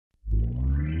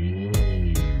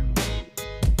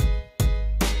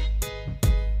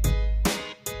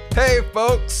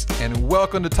folks, and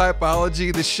welcome to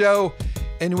Typology, the show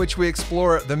in which we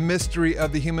explore the mystery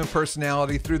of the human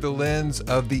personality through the lens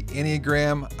of the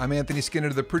Enneagram. I'm Anthony Skinner,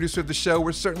 the producer of the show.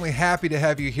 We're certainly happy to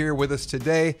have you here with us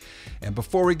today. And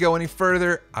before we go any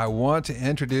further, I want to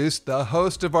introduce the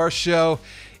host of our show,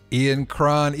 Ian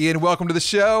Cron. Ian, welcome to the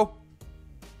show.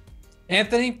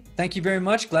 Anthony, thank you very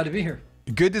much. Glad to be here.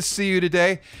 Good to see you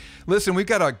today. Listen, we've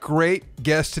got a great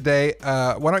guest today.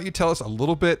 Why don't you tell us a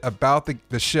little bit about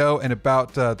the show and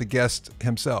about the guest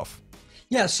himself?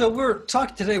 Yeah, so we're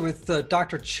talking today with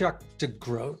Dr. Chuck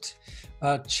Degroat.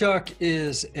 Chuck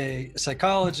is a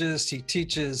psychologist. He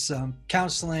teaches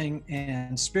counseling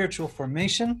and spiritual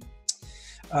formation.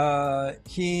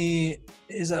 He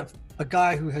is a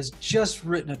guy who has just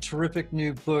written a terrific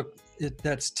new book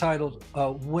that's titled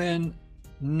When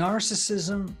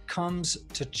Narcissism Comes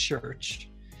to Church,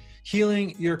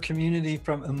 Healing Your Community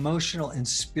from Emotional and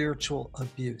Spiritual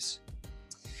Abuse.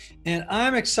 And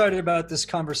I'm excited about this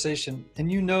conversation,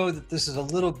 and you know that this is a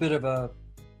little bit of a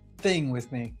thing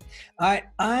with me.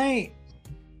 I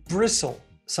bristle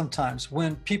sometimes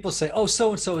when people say, oh,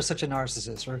 so-and-so is such a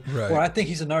narcissist, or I think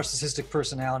he's a narcissistic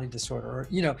personality disorder, or,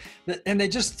 you know, and they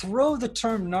just throw the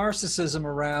term narcissism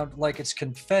around like it's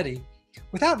confetti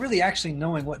without really actually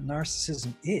knowing what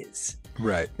narcissism is.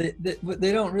 Right.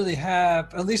 They don't really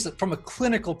have, at least from a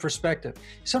clinical perspective.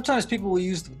 Sometimes people will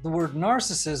use the word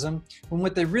narcissism when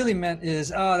what they really meant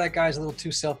is, oh, that guy's a little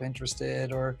too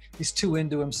self-interested, or he's too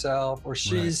into himself, or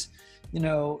she's, you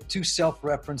know, too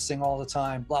self-referencing all the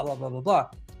time, blah, blah, blah, blah, blah.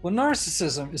 Well,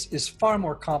 narcissism is far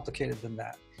more complicated than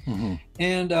that. Mm-hmm.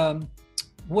 And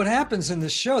what happens in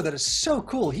this show that is so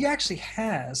cool, he actually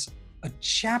has a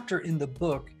chapter in the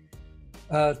book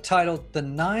titled The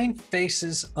 9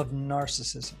 Faces of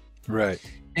Narcissism. Right.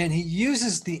 And he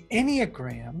uses the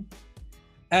Enneagram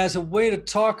as a way to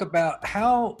talk about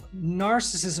how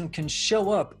narcissism can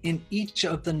show up in each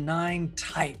of the 9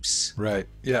 types. Right.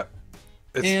 Yeah.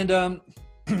 And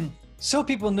so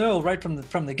people know right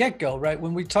from the get-go, right?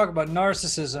 When we talk about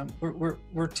narcissism,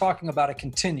 we're talking about a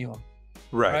continuum.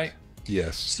 Right.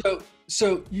 Yes.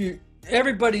 So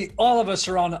everybody, all of us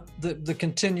are on the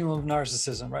continuum of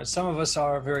narcissism, right? Some of us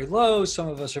are very low, some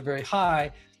of us are very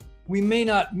high. We may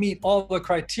not meet all the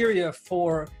criteria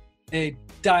for a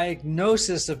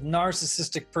diagnosis of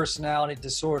narcissistic personality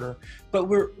disorder, but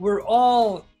we're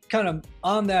all kind of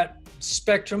on that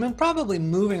spectrum and probably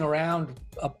moving around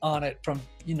up on it from,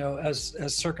 you know, as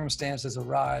circumstances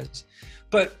arise.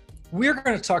 But we're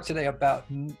going to talk today about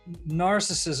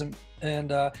narcissism,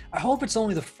 and I hope it's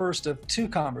only the first of 2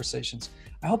 conversations.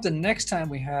 I hope the next time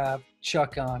we have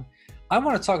Chuck on, I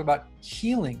want to talk about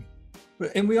healing.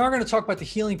 And we are going to talk about the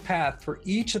healing path for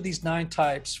each of these 9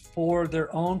 types for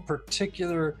their own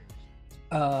particular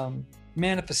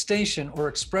manifestation or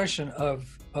expression of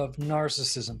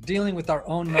narcissism, dealing with our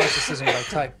own narcissism by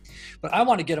type. But I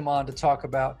want to get him on to talk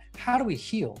about how do we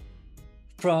heal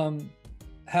from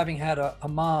having had a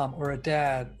mom or a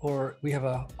dad, or we have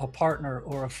a partner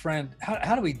or a friend.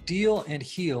 How do we deal and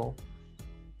heal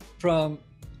from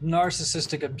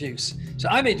narcissistic abuse? So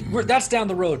that's down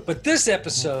the road, but this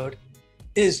episode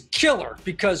is killer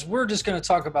because we're just going to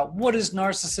talk about what is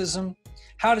narcissism,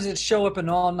 how does it show up in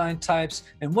all 9 types,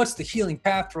 and what's the healing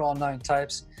path for all 9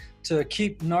 types to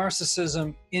keep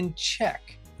narcissism in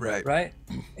check. Right.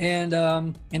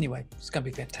 And anyway, it's going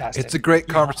to be fantastic. It's a great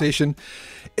conversation.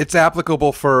 It's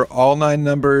applicable for all 9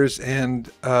 numbers. And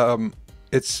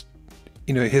it's,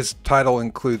 you know, his title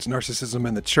includes narcissism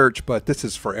in the church, but this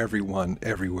is for everyone,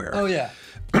 everywhere. Oh, yeah.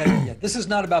 Yeah. This is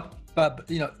not about,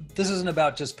 you know, this isn't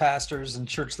about just pastors and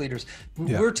church leaders.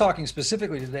 We're talking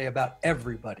specifically today about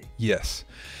everybody. Yes.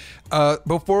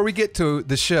 Before we get to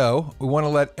the show, we want to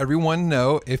let everyone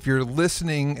know, if you're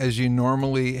listening as you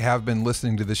normally have been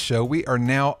listening to the show, we are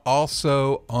now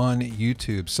also on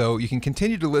YouTube. So you can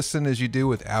continue to listen as you do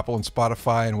with Apple and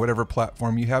Spotify and whatever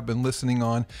platform you have been listening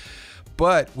on.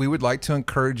 But we would like to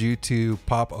encourage you to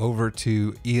pop over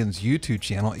to Ian's YouTube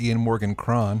channel, Ian Morgan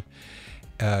Cron,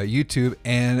 YouTube,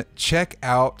 and check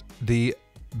out the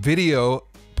video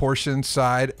portion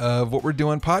side of what we're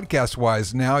doing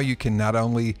podcast-wise. Now you can not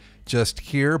only just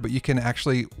hear, but you can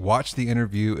actually watch the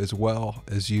interview as well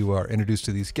as you are introduced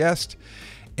to these guests.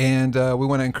 And we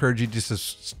want to encourage you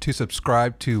just to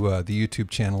subscribe to the YouTube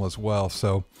channel as well.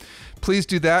 So please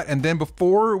do that. And then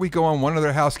before we go on, one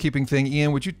other housekeeping thing,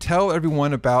 Ian, would you tell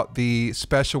everyone about the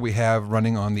special we have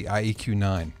running on the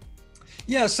IEQ-9?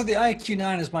 Yeah, so the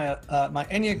IEQ-9 is my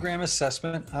Enneagram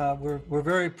assessment. We're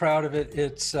very proud of it.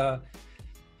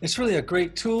 It's really a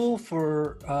great tool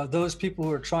for those people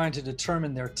who are trying to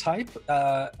determine their type.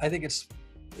 I think it's,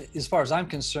 as far as I'm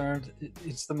concerned,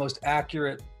 it's the most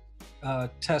accurate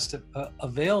test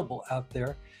available out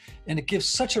there, and it gives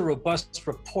such a robust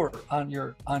report on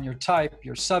your type,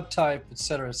 your subtype, et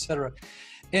cetera, et cetera.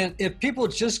 And if people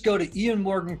just go to Ian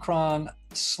Morgan Cron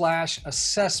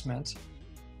 /assessment,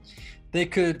 they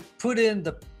could put in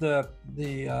the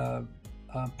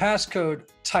passcode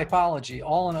typology,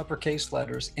 all in uppercase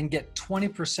letters, and get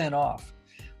 20% off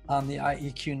on the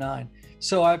IEQ-9.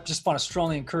 So I just want to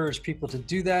strongly encourage people to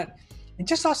do that. And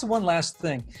just also one last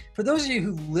thing. For those of you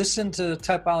who listen to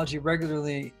typology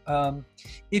regularly,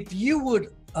 if you would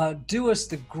do us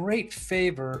the great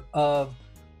favor of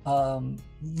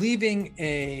leaving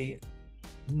a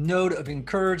note of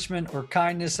encouragement or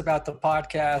kindness about the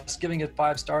podcast, giving it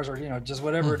 5 stars, or just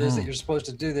whatever it is that you're supposed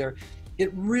to do there,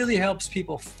 it really helps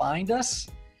people find us.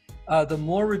 The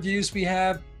more reviews we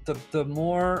have, the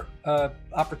more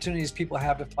opportunities people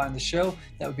have to find the show.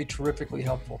 That would be terrifically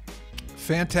helpful.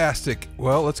 Fantastic.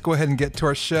 Well, let's go ahead and get to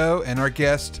our show and our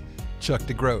guest, Chuck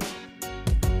Degroat.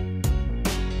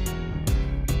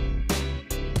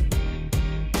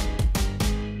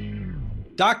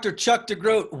 Dr. Chuck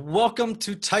Degroat, welcome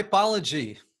to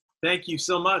Typology. Thank you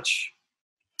so much.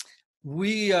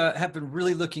 We have been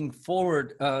really looking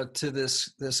forward to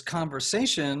this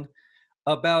conversation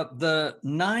about the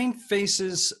 9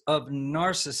 faces of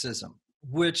narcissism,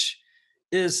 which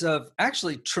is of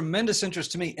actually tremendous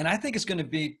interest to me. And I think it's going to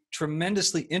be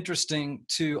tremendously interesting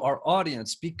to our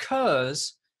audience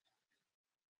because,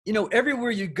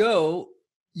 everywhere you go,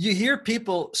 you hear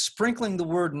people sprinkling the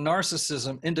word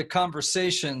narcissism into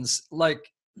conversations like,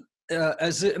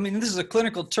 this is a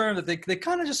clinical term that they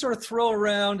kind of just sort of throw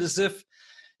around as if,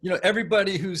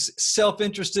 everybody who's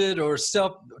self-interested or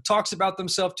talks about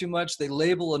themselves too much, they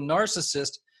label a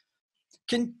narcissist.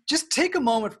 Can just take a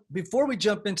moment before we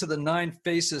jump into the 9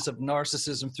 faces of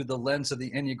narcissism through the lens of the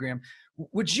Enneagram.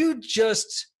 Would you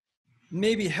just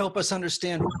maybe help us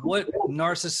understand what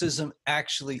narcissism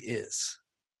actually is?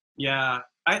 Yeah,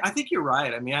 I think you're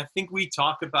right. I think we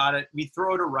talk about it, we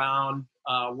throw it around,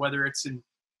 whether it's in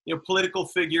political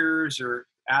figures or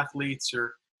athletes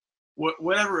or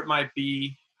whatever it might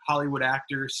be, Hollywood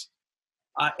actors.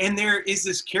 And there is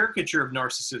this caricature of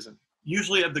narcissism,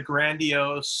 usually of the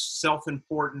grandiose,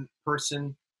 self-important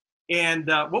person. And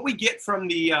what we get from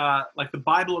the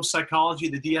Bible of psychology,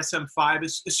 the DSM-5,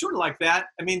 is sort of like that.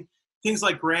 Things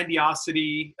like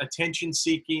grandiosity,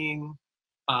 attention-seeking,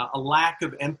 a lack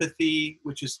of empathy,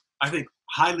 which is, I think,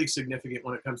 highly significant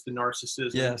when it comes to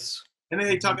narcissism. Yes. And then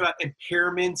they talk about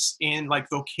impairments in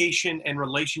vocation and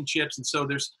relationships. And so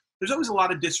there's always a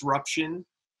lot of disruption.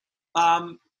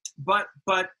 But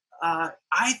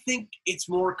I think it's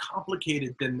more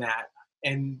complicated than that.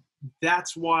 And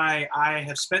that's why I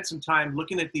have spent some time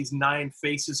looking at these 9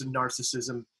 faces of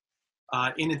narcissism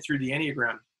in and through the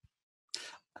Enneagram.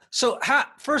 So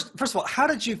first of all, how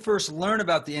did you first learn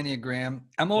about the Enneagram?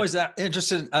 I'm always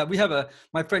interested. We have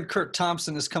my friend Kurt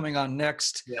Thompson is coming on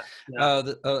next,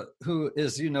 who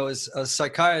is, is a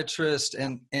psychiatrist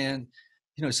and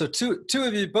so two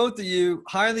of you, both of you,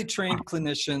 highly trained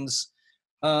clinicians.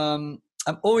 I'm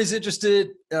always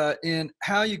interested in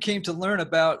how you came to learn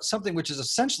about something which is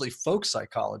essentially folk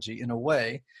psychology in a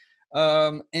way.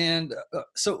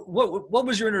 So what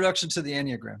was your introduction to the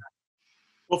Enneagram?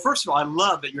 Well, first of all, I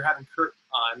love that you're having Kurt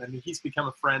on. He's become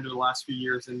a friend over the last few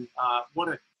years, and what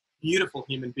a beautiful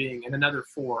human being, and another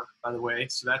 4, by the way.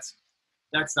 So that's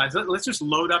nice. Let's just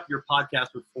load up your podcast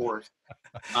with 4s.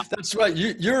 That's right.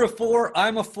 You're a 4.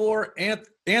 I'm a 4.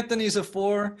 Anthony's a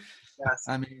 4. Yes.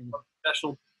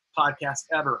 Special podcast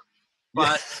ever.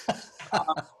 But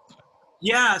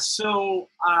so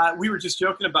we were just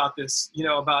joking about this,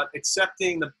 about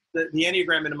accepting the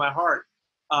Enneagram into my heart.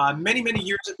 Many, many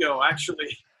years ago,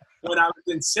 actually, when I was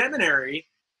in seminary,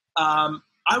 I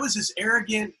was this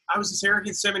arrogant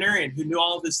seminarian who knew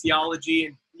all of this theology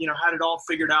and, had it all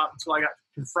figured out until I got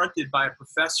confronted by a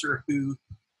professor who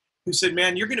said,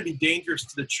 "Man, you're going to be dangerous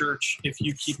to the church if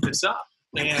you keep this up."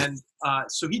 And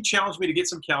so he challenged me to get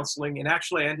some counseling, and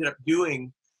actually I ended up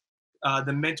doing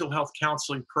the mental health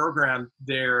counseling program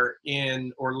there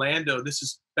in Orlando. This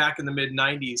is back in the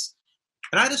mid-90s.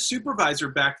 And I had a supervisor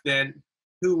back then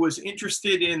who was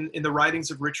interested in the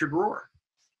writings of Richard Rohr,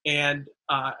 and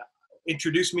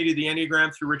introduced me to the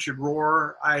Enneagram through Richard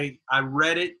Rohr. I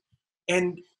read it,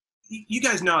 and you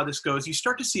guys know how this goes. You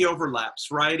start to see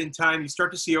overlaps, right? In time, you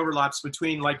start to see overlaps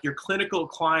between your clinical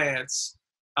clients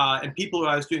and people who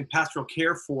I was doing pastoral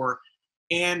care for,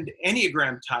 and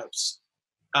Enneagram types.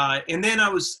 And then I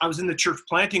was in the church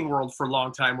planting world for a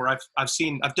long time, where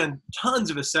I've done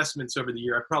tons of assessments over the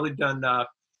year. I've probably done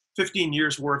 15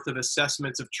 years worth of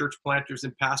assessments of church planters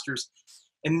and pastors.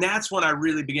 And that's when I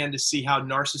really began to see how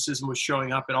narcissism was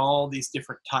showing up in all these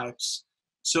different types.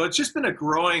 So it's just been a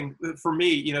growing, for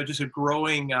me, you know, just a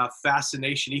growing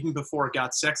fascination, even before it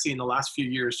got sexy in the last few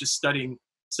years, just studying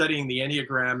the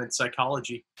Enneagram and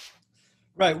psychology.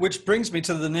 Right, which brings me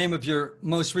to the name of your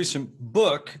most recent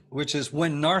book, which is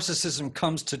When Narcissism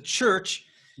Comes to Church,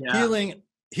 Yeah.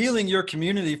 Healing Your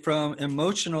Community from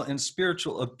Emotional and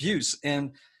Spiritual Abuse.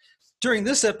 And during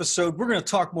this episode, we're going to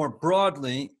talk more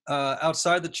broadly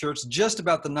outside the church, just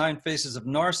about the 9 faces of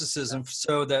narcissism,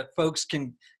 so that folks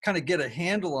can kind of get a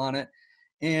handle on it.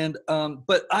 And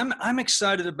but I'm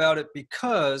excited about it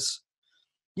because,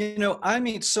 you know, I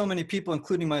meet so many people,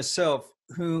 including myself,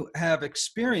 who have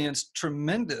experienced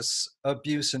tremendous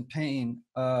abuse and pain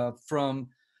from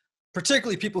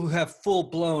particularly people who have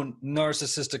full-blown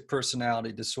narcissistic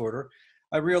personality disorder.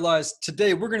 I realize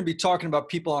today we're going to be talking about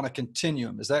people on a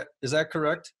continuum. Is that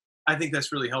correct? I think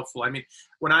that's really helpful. I mean,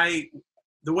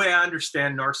 the way I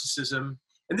understand narcissism,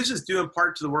 and this is due in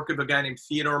part to the work of a guy named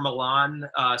Theodore Milan,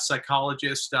 a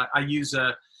psychologist. I use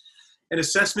an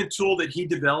assessment tool that he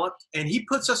developed, and he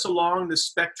puts us along the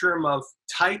spectrum of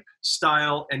type,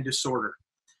 style, and disorder.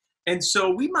 And so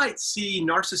we might see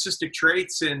narcissistic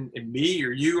traits in me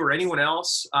or you or anyone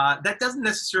else. That doesn't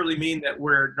necessarily mean that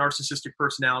we're narcissistic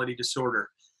personality disorder.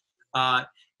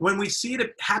 When we see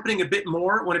it happening a bit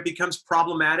more, when it becomes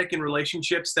problematic in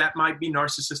relationships, that might be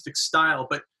narcissistic style.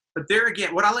 But there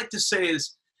again, what I like to say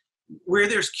is where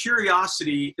there's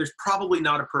curiosity, there's probably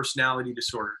not a personality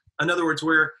disorder. In other words,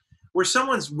 where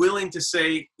someone's willing to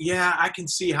say, yeah, I can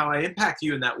see how I impact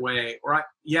you in that way. Or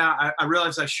I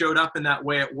realized I showed up in that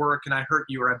way at work and I hurt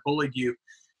you or I bullied you.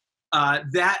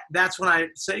 That's when I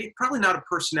say probably not a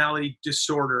personality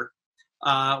disorder.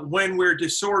 When we're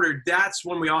disordered, that's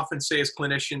when we often say as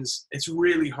clinicians, it's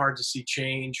really hard to see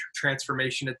change or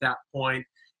transformation at that point.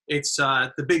 It's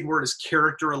the big word is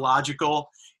characterological.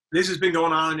 This has been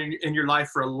going on in your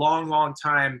life for a long, long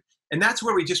time. And that's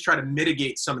where we just try to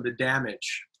mitigate some of the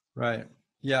damage. Right.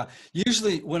 Yeah.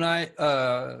 Usually when I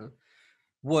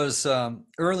was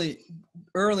early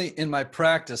in my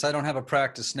practice, I don't have a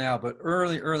practice now, but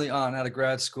early on out of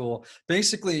grad school,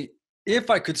 basically, if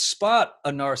I could spot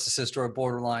a narcissist or a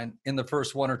borderline in the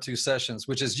first 1 or 2 sessions,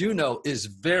 which, as you know, is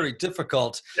very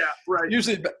difficult. Yeah, right.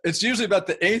 It's usually about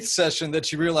the 8th session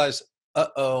that you realize,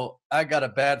 I got a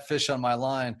bad fish on my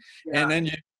line. Yeah.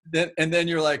 And then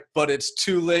you're like, but it's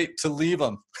too late to leave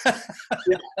them.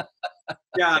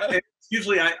 Yeah.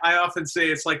 Usually I often say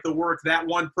it's like the work, that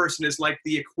one person is like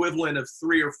the equivalent of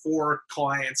 3 or 4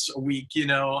 clients a week. You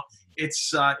know,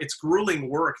 it's grueling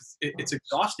work. It's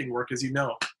exhausting work, as you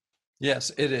know.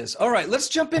 Yes, it is. All right, let's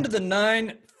jump into the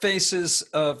 9 faces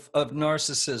of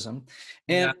narcissism.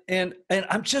 And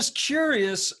I'm just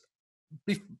curious,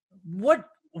 what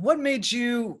made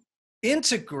you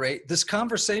integrate this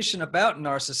conversation about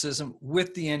narcissism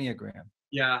with the Enneagram?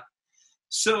 Yeah.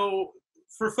 So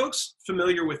for folks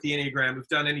familiar with the Enneagram, who've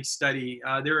done any study,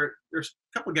 there's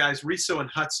a couple of guys, Riso and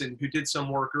Hudson, who did some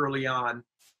work early on,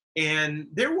 and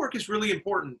their work is really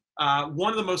important.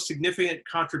 One of the most significant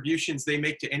contributions they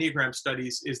make to Enneagram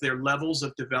studies is their levels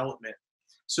of development.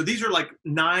 So these are like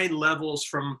 9 levels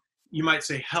from, you might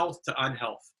say, health to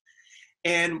unhealth.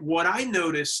 And what I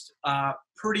noticed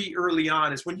pretty early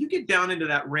on is when you get down into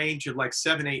that range of like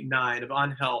 7, 8, 9 of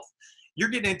unhealth, you're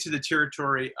getting into the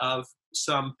territory of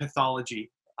some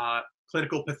pathology,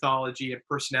 clinical pathology and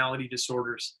personality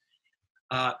disorders.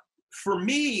 For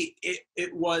me,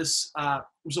 it was a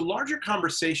larger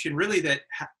conversation really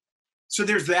so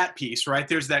there's that piece, right?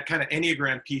 There's that kind of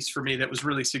Enneagram piece for me that was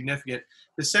really significant.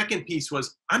 The second piece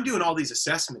was I'm doing all these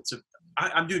assessments.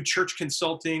 I'm doing church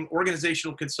consulting,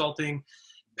 organizational consulting,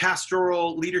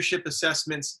 pastoral leadership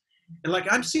assessments. And like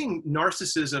I'm seeing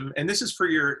narcissism, and this is for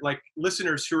your like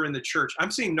listeners who are in the church,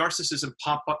 I'm seeing narcissism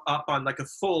pop up on like a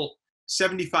full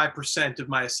 75% of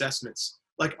my assessments,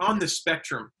 like on the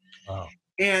spectrum. Wow.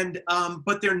 And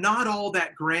but they're not all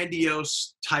that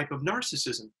grandiose type of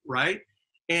narcissism, right?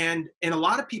 And a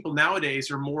lot of people nowadays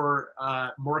are more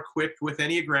equipped with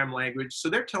Enneagram language. So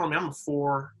they're telling me I'm a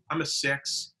 4, I'm a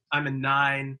 6, I'm a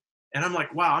 9. And I'm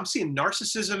like, wow, I'm seeing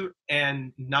narcissism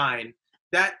and 9.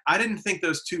 That I didn't think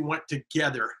those two went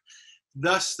together.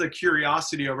 Thus the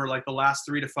curiosity over like the last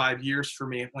 3 to 5 years for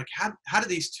me, like how do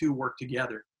these two work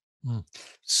together?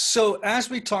 So as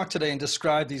we talk today and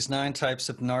describe these 9 types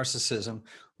of narcissism,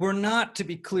 we're not, to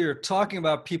be clear, talking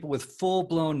about people with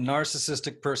full-blown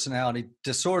narcissistic personality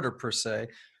disorder per se.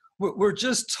 We're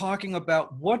just talking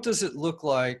about what does it look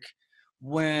like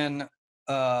when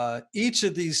each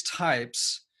of these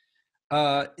types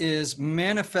is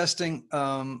manifesting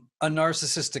a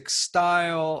narcissistic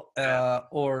style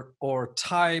or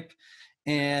type,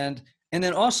 and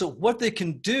then also what they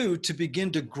can do to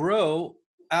begin to grow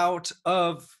out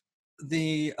of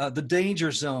the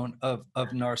danger zone of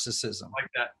narcissism.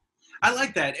 I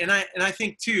like that. And I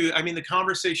think too, I mean, the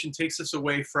conversation takes us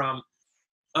away from,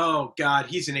 oh God,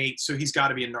 he's an 8, so he's got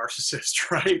to be a narcissist,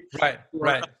 right?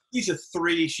 Right. He's a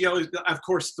 3. She always, of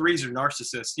course, 3s are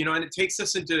narcissists, and it takes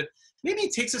us into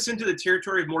the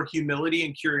territory of more humility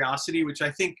and curiosity, which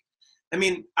I think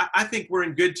we're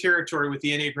in good territory with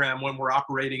the Enneagram when we're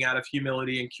operating out of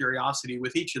humility and curiosity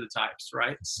with each of the types,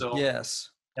 right? So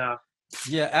yes.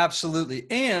 Yeah, absolutely.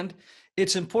 And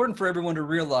it's important for everyone to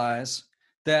realize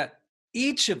that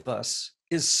each of us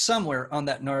is somewhere on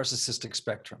that narcissistic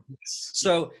spectrum. Yes.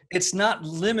 So it's not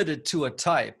limited to a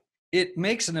type. It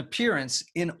makes an appearance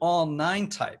in all 9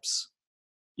 types.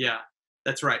 Yeah,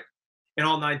 that's right. In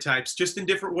all 9 types, just in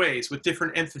different ways with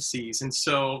different emphases. And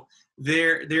so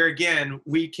there again,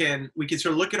 we can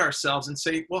sort of look at ourselves and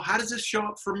say, well, how does this show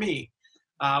up for me?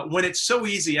 When it's so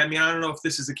easy, I mean, I don't know if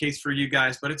this is the case for you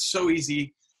guys, but it's so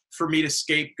easy for me to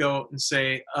scapegoat and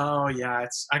say, oh yeah,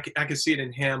 I can see it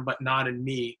in him, but not in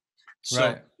me.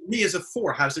 So me as a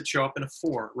 4, how does it show up in a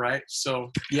 4, right? So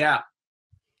yeah.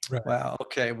 Right. Wow.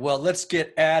 Okay. Well, let's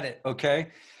get at it. Okay.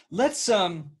 Let's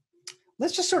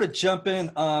just sort of jump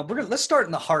in. Let's start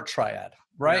in the heart triad,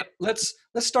 right? Yeah.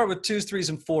 Let's start with 2s, 3s,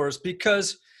 and 4s,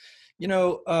 because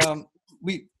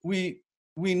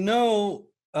we know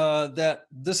that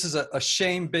this is a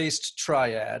shame-based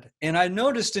triad. And I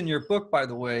noticed in your book, by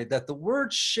the way, that the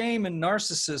word shame and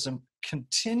narcissism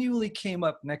continually came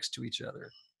up next to each other.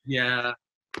 Yeah.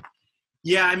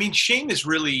 I mean, shame is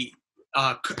really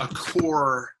a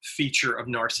core feature of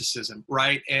narcissism,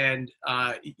 right? And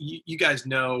you guys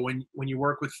know when you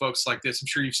work with folks like this, I'm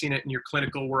sure you've seen it in your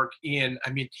clinical work, Ian. I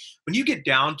mean, when you get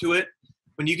down to it,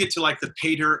 when you get to like the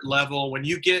pay dirt level, when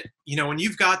you get, when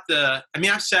you've got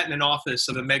I've sat in an office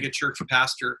of a mega church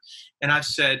pastor, and I've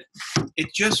said,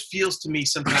 it just feels to me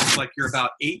sometimes like you're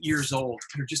about 8 years old.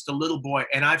 You're just a little boy.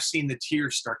 And I've seen the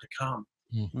tears start to come.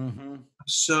 Mm-hmm. I'm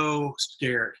so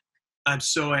scared. I'm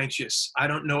so anxious. I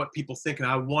don't know what people think. And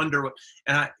I wonder what,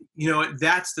 and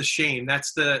that's the shame.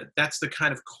 That's the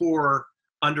kind of core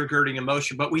undergirding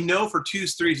emotion. But we know for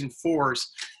 2s, 3s, and 4s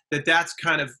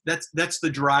that's the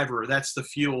driver. That's the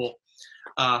fuel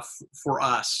for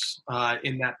us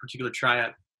in that particular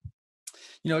triad.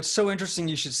 It's so interesting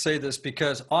you should say this,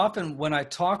 because often when I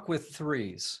talk with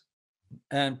 3s,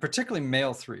 and particularly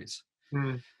male 3s,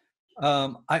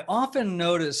 I often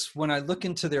notice when I look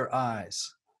into their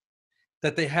eyes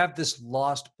that they have this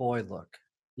lost boy look.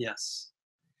 Yes.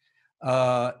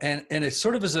 And it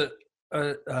sort of is a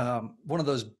one of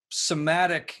those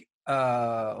somatic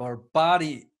or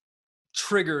body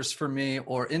triggers for me,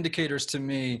 or indicators to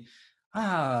me,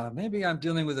 maybe I'm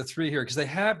dealing with a 3 here, because they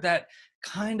have that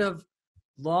kind of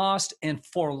lost and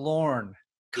forlorn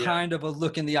kind of a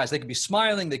look in the eyes. They could be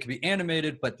smiling, they could be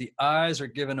animated, but the eyes are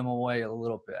giving them away a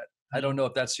little bit. I don't know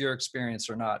if that's your experience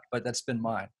or not, but that's been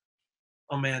mine.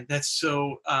 Oh man, that's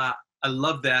so, I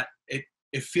love that.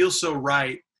 It feels so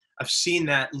right. I've seen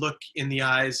that look in the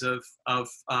eyes of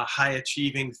high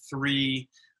achieving 3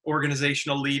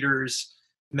 organizational leaders,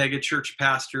 mega church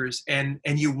pastors, and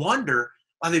you wonder,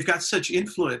 wow, they've got such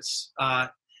influence.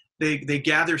 They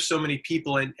gather so many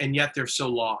people, and yet they're so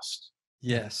lost.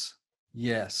 Yes.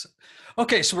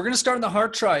 Okay, so we're going to start in the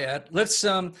heart triad. Let's.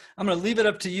 I'm going to leave it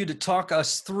up to you to talk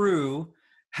us through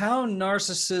how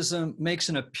narcissism makes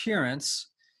an appearance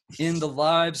in the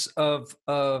lives of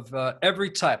every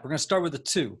type. We're going to start with the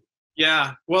 2.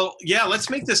 Yeah. Well, yeah, let's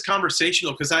make this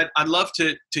conversational, because I'd love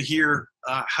to hear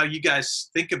how you guys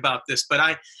think about this. But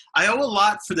I owe a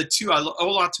lot for the 2. I owe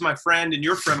a lot to my friend and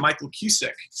your friend, Michael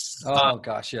Cusick. Oh,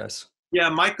 gosh, yes. Yeah,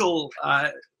 Michael,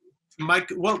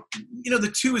 well,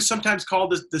 the 2 is sometimes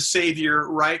called the savior,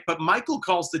 right? But Michael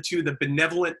calls the 2 the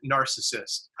benevolent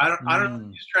narcissist. I don't know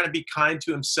if he's trying to be kind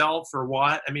to himself or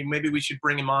what. I mean, maybe we should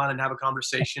bring him on and have a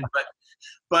conversation.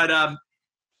 But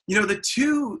the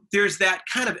 2, there's that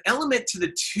kind of element to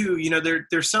the 2.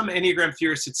 There's some Enneagram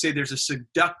theorists that say there's a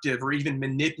seductive or even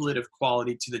manipulative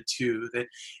quality to the 2. That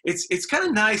it's kind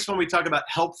of nice when we talk about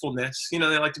helpfulness. They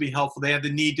like to be helpful. They have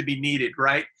the need to be needed,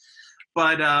 right?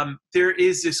 But there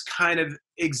is this kind of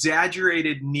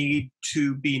exaggerated need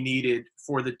to be needed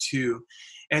for the 2.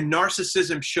 And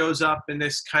narcissism shows up in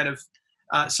this kind of,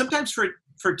 sometimes for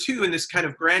 2, in this kind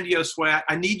of grandiose way.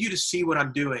 I need you to see what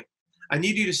I'm doing. I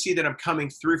need you to see that I'm coming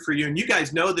through for you. And you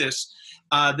guys know this,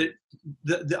 that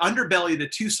the underbelly of the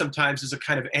 2 sometimes is a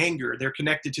kind of anger. They're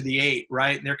connected to the 8,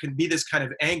 right? And there can be this kind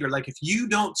of anger, like, if you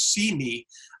don't see me,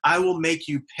 I will make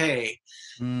you pay.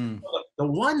 On the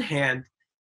one hand,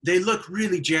 they look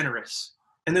really generous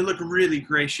and they look really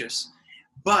gracious.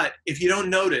 But if you don't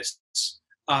notice,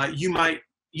 you might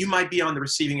be on the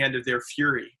receiving end of their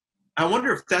fury. I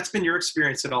wonder if that's been your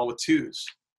experience at all with 2s.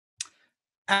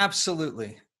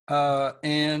 Absolutely.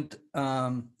 And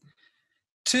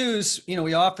 2s,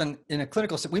 we often, in a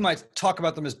clinical setting, we might talk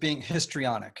about them as being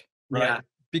histrionic, right? Yeah.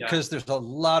 Because there's a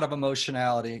lot of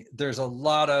emotionality. There's a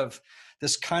lot of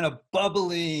this kind of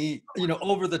bubbly,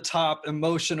 over the top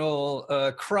emotional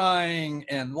crying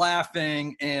and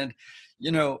laughing and,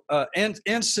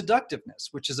 and seductiveness,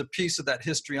 which is a piece of that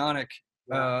histrionic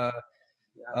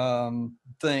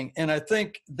thing. And I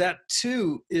think that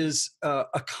too is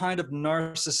a kind of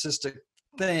narcissistic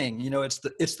thing.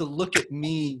 It's the look at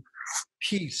me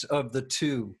piece of the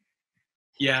 2.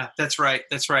 Yeah, that's right.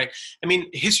 That's right. I mean,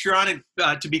 histrionic,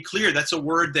 to be clear, that's a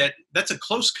word that's a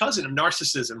close cousin of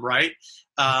narcissism, right?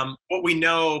 What we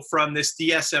know from this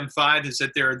DSM-5 is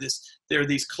that there are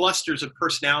these clusters of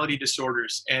personality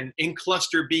disorders, and in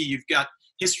cluster B, you've got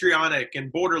histrionic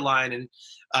and borderline and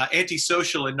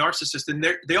antisocial and narcissist, and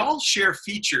they all share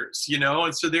features,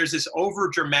 and so there's this over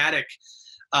dramatic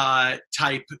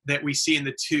type that we see in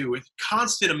the 2 with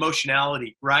constant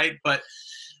emotionality, right? But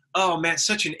oh man,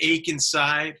 such an ache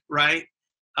inside, right?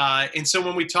 And so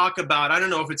when we talk about, I don't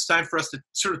know if it's time for us to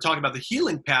sort of talk about the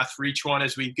healing path for each one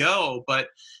as we go, but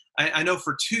I know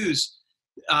for 2s,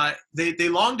 they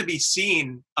long to be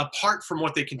seen apart from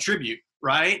what they contribute,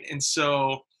 right? And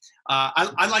so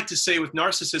I like to say with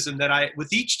narcissism that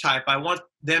with each type, I want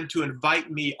them to invite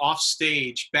me off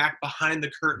stage, back behind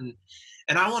the curtain,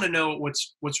 and I want to know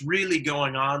what's really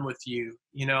going on with you.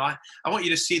 I want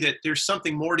you to see that there's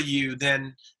something more to you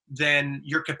than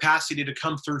your capacity to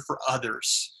come through for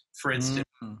others, for instance,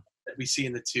 that we see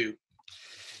in the 2.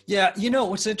 Yeah,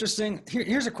 what's interesting?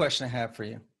 Here's a question I have for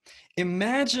you.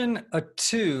 Imagine a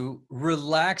 2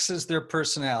 relaxes their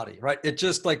personality, right? It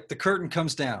just like the curtain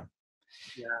comes down.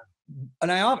 Yeah. And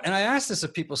I ask this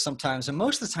of people sometimes, and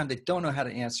most of the time they don't know how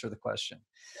to answer the question.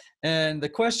 And the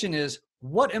question is,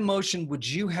 what emotion would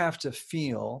you have to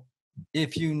feel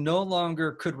if you no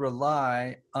longer could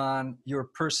rely on your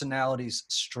personality's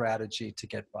strategy to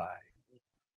get by?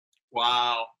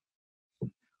 Wow.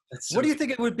 What do you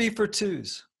think it would be for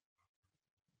 2s?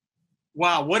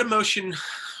 Wow. What emotion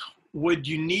would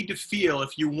you need to feel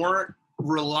if you weren't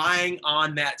relying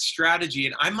on that strategy?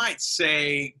 And I might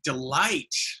say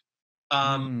delight.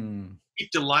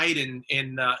 Deep delight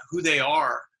in who they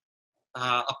are,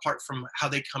 apart from how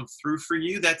they come through for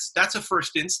you. That's a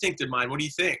first instinct of mine. What do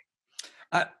you think?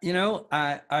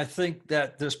 I think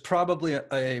that there's probably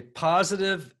a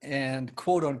positive and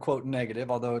quote unquote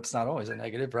negative, although it's not always a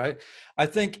negative, right? I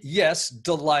think, yes,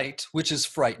 delight, which is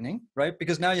frightening, right?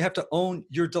 Because now you have to own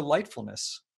your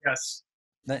delightfulness. Yes.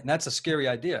 And that's a scary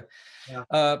idea. Yeah.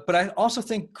 But I also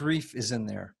think grief is in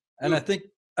there. And I think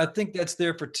that's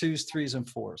there for 2s, 3s, and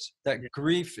 4s. That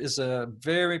grief is a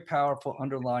very powerful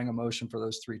underlying emotion for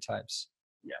those 3 types.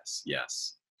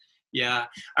 Yes. Yeah.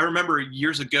 I remember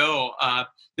years ago,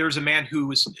 there was a man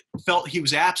who felt he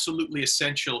was absolutely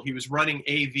essential. He was running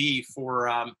AV for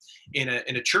in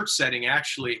a church setting,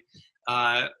 actually,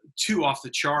 2 off the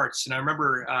charts. And I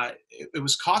remember it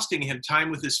was costing him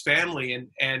time with his family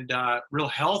and real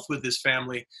health with his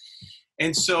family.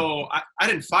 And so I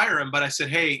didn't fire him, but I said,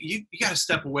 hey, you got to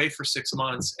step away for 6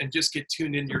 months and just get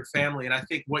tuned into your family. And I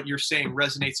think what you're saying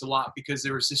resonates a lot, because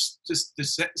there was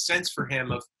this sense for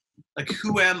him of, like,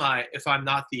 who am I if I'm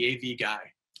not the AV guy?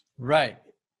 Right.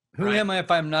 Who am I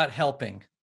if I'm not helping?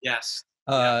 Yes.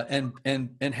 And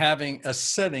having a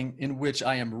setting in which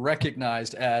I am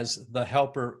recognized as the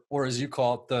helper, or as you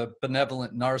call it, the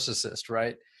benevolent narcissist,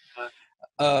 right?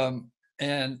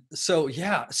 And so,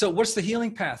 so what's the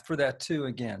healing path for that too,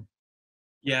 again?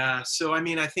 Yeah. So, I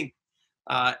mean, I think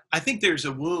there's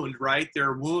a wound, right? There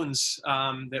are wounds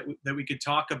that we could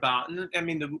talk about. And I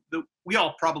mean, we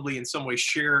all probably in some way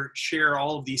share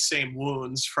all of these same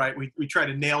wounds, right? We try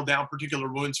to nail down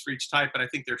particular wounds for each type, but I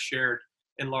think they're shared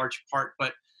in large part.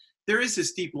 But there is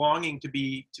this deep longing to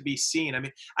be seen. I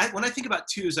mean, when I think about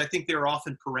 2s, I think they were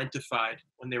often parentified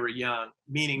when they were young,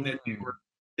 meaning that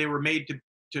they were made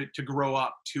to grow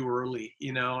up too early,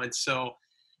 and so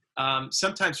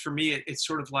sometimes for me it's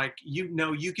sort of like, you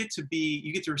get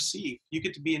to receive, you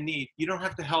get to be in need. You don't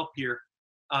have to help here.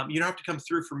 You don't have to come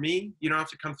through for me. You don't have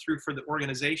to come through for the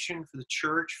organization, for the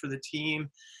church, for the team.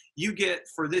 You get,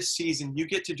 for this season, you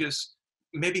get to just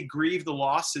maybe grieve the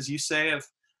loss, as you say,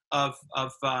 of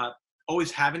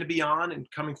always having to be on and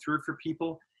coming through for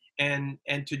people, and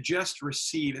to just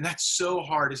receive. And that's so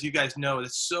hard, as you guys know.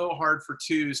 It's so hard for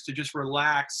twos to just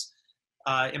relax.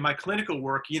 In my clinical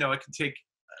work, it can take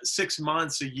 6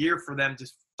 months, a year for them to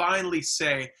finally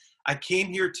say, I came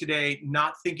here today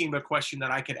not thinking of a question that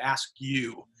I could ask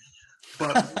you,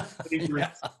 but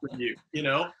Yeah. for you,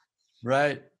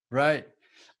 Right.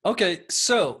 Okay,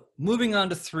 so moving on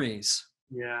to threes.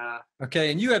 Yeah.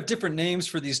 Okay, and you have different names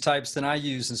for these types than I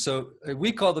use. And so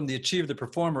we call them the achiever, the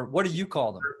performer. What do you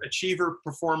call them? Achiever,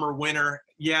 performer, winner.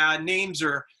 Yeah, names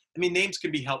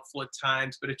can be helpful at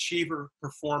times, but achiever,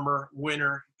 performer,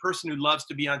 winner, person who loves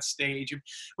to be on stage.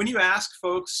 When you ask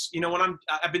folks, when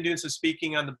I've been doing some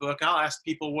speaking on the book, I'll ask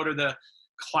people, what are the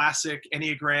classic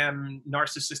Enneagram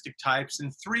narcissistic types?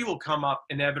 And 3 will come up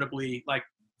inevitably, like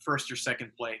first or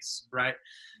second place, right?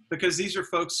 Because these are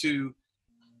folks who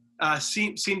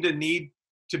seem to need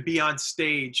to be on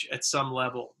stage at some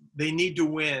level. They need to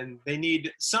win. They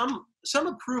need some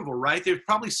approval, right? There's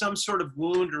probably some sort of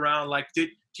wound around, like, do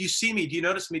you see me? Do you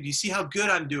notice me? Do you see how good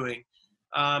I'm doing?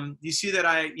 Do you see that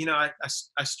I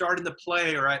started the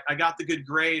play, or I got the good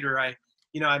grade, or I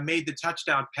made the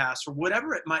touchdown pass, or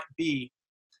whatever it might be.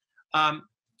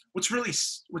 What's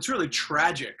really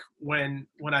tragic when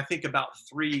I think about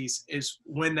threes is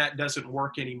when that doesn't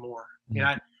work anymore. Mm-hmm.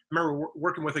 I remember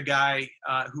working with a guy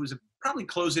who was probably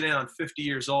closing in on 50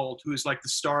 years old, who was like the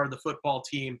star of the football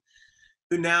team,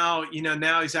 who now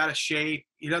he's out of shape.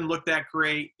 He doesn't look that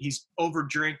great. He's over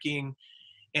drinking,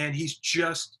 and he's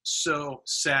just so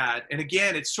sad. And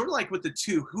again, it's sort of like with the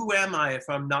 2, who am I if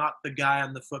I'm not the guy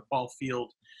on the football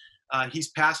field?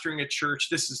 He's pastoring a church.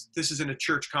 This is in a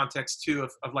church context too,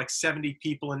 of like 70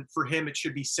 people. And for him, it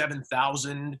should be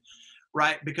 7,000,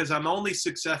 right? Because I'm only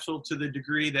successful to the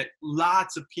degree that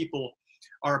lots of people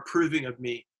are approving of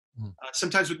me.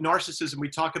 Sometimes with narcissism, we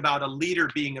talk about a leader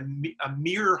being a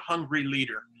mirror-hungry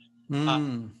leader,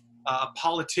 a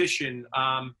politician,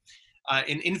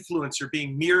 an influencer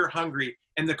being mirror-hungry,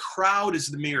 and the crowd is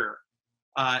the mirror.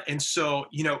 And so,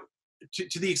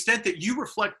 to the extent that you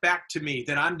reflect back to me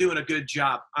that I'm doing a good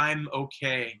job, I'm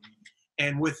okay.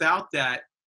 And without that,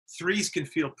 threes can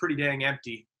feel pretty dang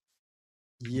empty.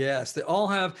 Yes, they all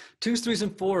have, 2s, 3s,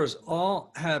 and 4s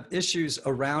all have issues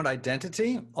around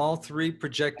identity. All 3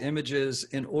 project images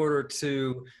in order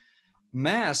to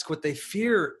mask what they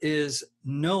fear is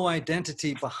no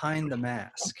identity behind the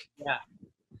mask. Yeah.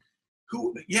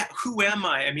 Who am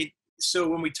I? I mean, so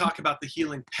when we talk about the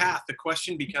healing path, the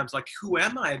question becomes like, who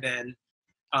am I then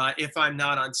if I'm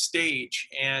not on stage?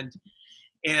 And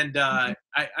I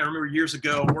remember years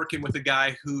ago working with a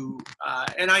guy who,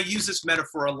 and I use this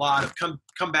metaphor a lot of come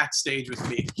backstage with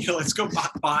me. Let's go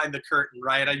behind the curtain,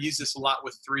 right? I use this a lot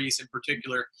with threes in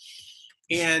particular.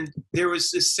 And there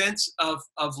was this sense of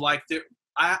like,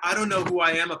 I don't know who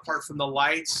I am apart from the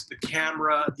lights, the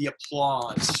camera, the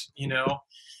applause,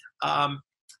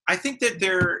 I think that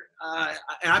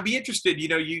and I'd be interested,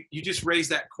 you just raised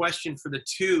that question for the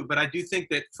 2, but I do think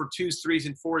that for 2s, 3s,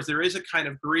 and 4s, there is a kind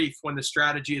of grief when the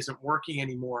strategy isn't working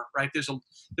anymore, right? There's a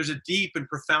deep and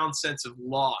profound sense of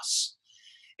loss.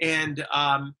 And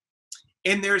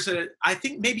there's I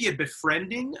think maybe a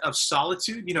befriending of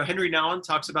solitude. Henry Nouwen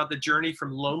talks about the journey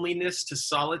from loneliness to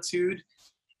solitude.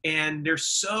 And they're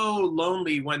so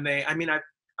lonely when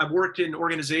I've worked in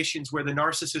organizations where the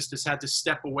narcissist has had to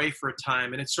step away for a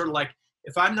time. And it's sort of like,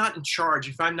 if I'm not in charge,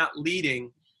 if I'm not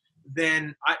leading,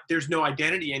 then there's no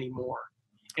identity anymore.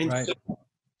 And right. So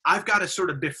I've got to sort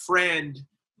of befriend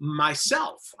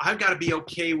myself. I've got to be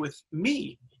okay with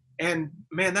me. And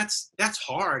man, that's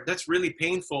hard. That's really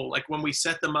painful. Like when we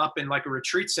set them up in like a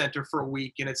retreat center for a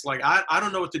week, and it's like, I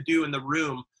don't know what to do in the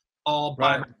room all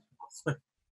by myself.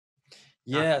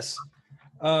 Yes.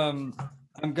 I'm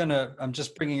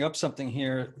just bringing up something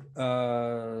here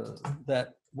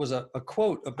that was a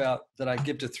quote about that I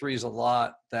give to threes a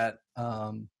lot that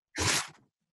that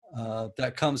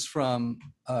comes from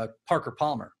Parker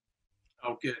Palmer.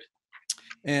 Oh, good.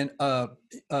 And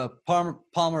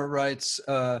Palmer writes,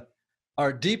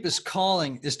 our deepest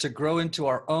calling is to grow into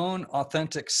our own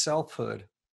authentic selfhood,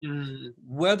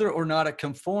 whether or not it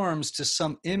conforms to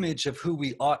some image of who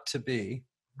we ought to be.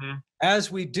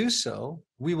 As we do so,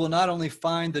 we will not only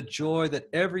find the joy that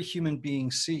every human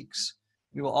being seeks,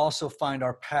 we will also find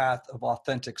our path of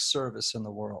authentic service in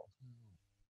the world.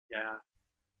 Yeah.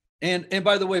 And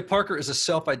by the way, Parker is a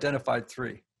self-identified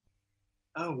 3.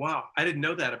 Oh, wow. I didn't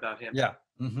know that about him. Yeah.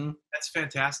 Mm-hmm. That's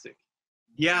fantastic.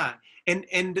 Yeah. And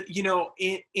in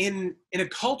a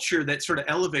culture that sort of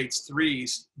elevates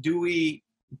threes, do we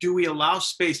do we allow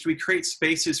space? Do we create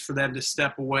spaces for them to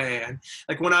step away? And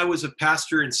like when I was a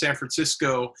pastor in San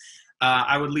Francisco,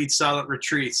 I would lead silent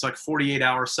retreats, like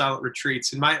 48-hour silent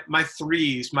retreats. And my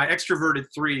threes, my extroverted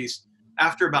threes,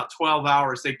 after about 12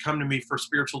 hours, they'd come to me for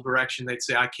spiritual direction. They'd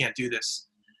say, I can't do this.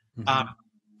 Mm-hmm.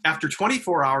 After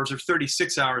 24 hours or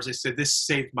 36 hours, they said, this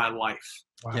saved my life.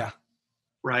 Wow. Yeah.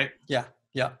 Right? Yeah.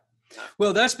 Yeah.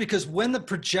 Well, that's because when the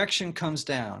projection comes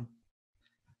down,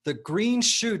 the green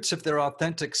shoots of their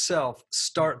authentic self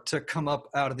start to come up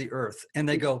out of the earth, and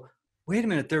they go, wait a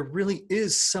minute, there really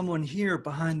is someone here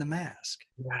behind the mask.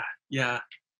 Yeah. Yeah.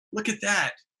 Look at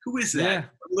that. Who is that? Yeah.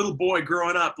 A little boy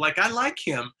growing up. Like, I like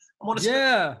him. I want to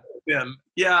spend with him.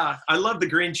 Yeah. I love the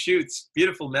green shoots.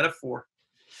 Beautiful metaphor.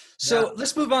 So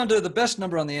let's move on to the best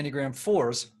number on the Enneagram,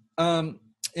 4s.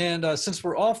 And since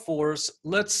we're all 4s,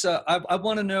 let's, I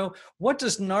want to know, what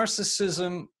does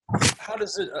narcissism, how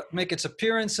does it make its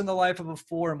appearance in the life of a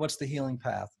 4, and what's the healing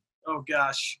path? Oh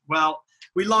gosh. Well,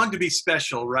 we long to be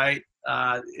special, right?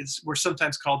 We're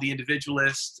sometimes called the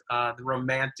individualist, the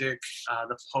romantic,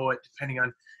 the poet, depending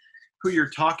on who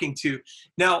you're talking to.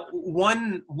 Now,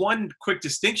 one quick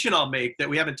distinction I'll make that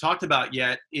we haven't talked about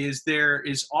yet is there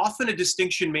is often a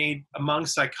distinction made among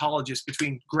psychologists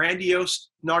between grandiose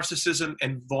narcissism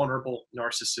and vulnerable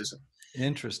narcissism.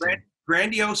 Interesting.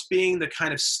 Grandiose being the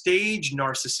kind of stage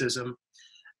narcissism,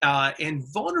 and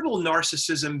vulnerable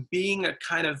narcissism being a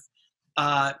kind of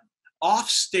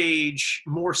off-stage,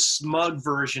 more smug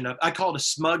version of, I call it a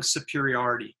smug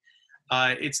superiority.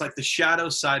 It's like the shadow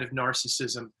side of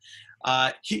narcissism.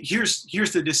 Here's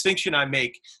the distinction I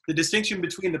make. The distinction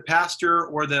between the pastor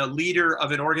or the leader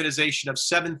of an organization of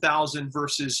 7,000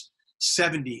 versus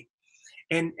 70.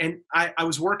 And I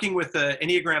was working with an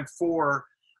Enneagram 4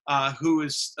 who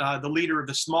is the leader of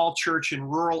the small church in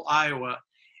rural Iowa.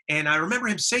 And I remember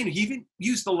him saying, he even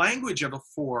used the language of a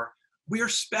 4. We are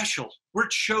special. We're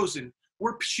chosen.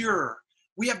 We're pure.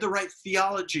 We have the right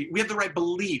theology. We have the right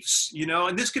beliefs, you know,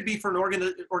 and this could be for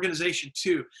an organization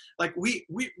too. Like we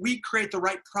create the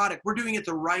right product. We're doing it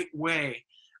the right way.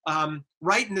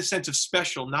 Right in the sense of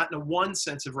special, not in a one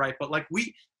sense of right, but like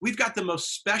we've got the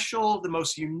most special, the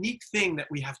most unique thing that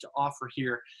we have to offer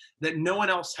here that no one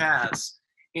else has.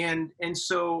 And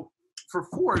so for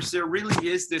 4s, there really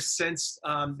is this sense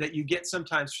that you get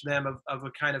sometimes from them of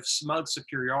a kind of smug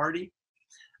superiority,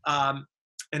 an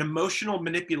emotional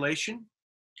manipulation.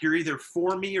 You're either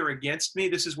for me or against me.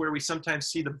 This is where we sometimes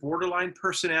see the borderline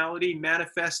personality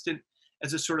manifested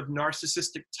as a sort of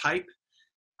narcissistic type.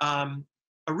 A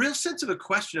real sense of a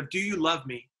question of, do you love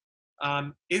me?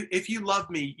 If you love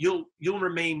me, you'll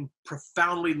remain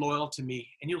profoundly loyal to me,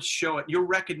 and you'll show it. You'll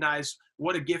recognize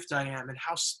what a gift I am and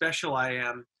how special I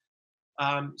am.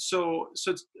 So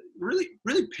it's really,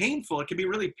 really painful. It can be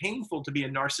really painful to be a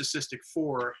narcissistic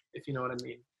 4, if you know what I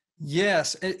mean.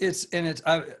 Yes,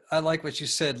 I like what you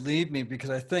said, leave me,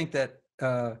 because I think that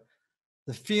the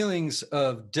feelings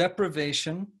of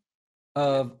deprivation,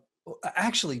 of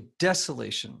actually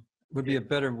desolation would be a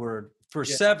better word. For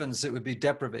 7s, it would be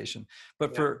deprivation.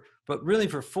 But really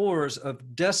for 4s,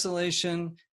 of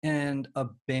desolation and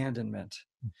abandonment.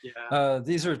 Yeah.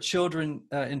 These are children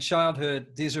in childhood.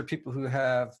 These are people who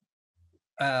have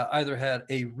either had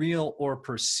a real or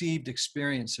perceived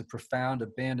experience of profound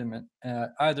abandonment,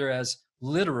 either as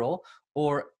literal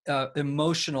or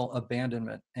emotional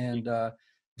abandonment, and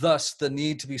thus the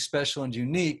need to be special and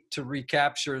unique to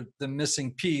recapture the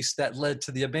missing piece that led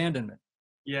to the abandonment.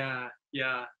 Yeah.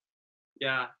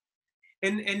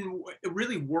 And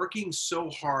really working so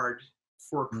hard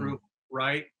for approval,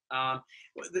 right?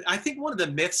 I think one of the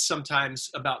myths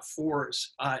sometimes about 4s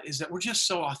is that we're just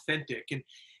so authentic. And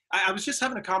I was just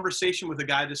having a conversation with a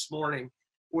guy this morning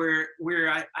where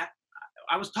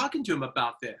I was talking to him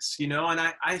about this, you know, and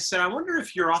I said, I wonder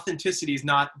if your authenticity is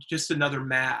not just another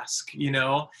mask, you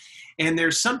know, and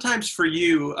there's sometimes for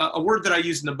you a word that I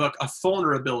use in the book, a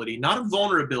vulnerability, not a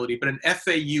vulnerability, but an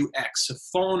FAUX, a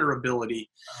vulnerability.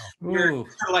 Where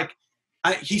like,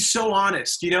 he's so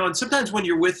honest, you know, and sometimes when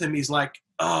you're with him, he's like,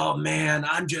 oh man,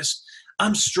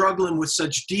 I'm struggling with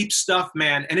such deep stuff,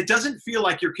 man. And it doesn't feel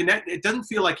like you're connected. It doesn't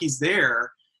feel like he's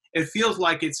there. It feels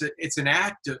like it's an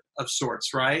act of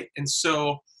sorts, right? And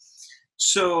so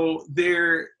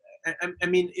there, I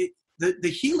mean, the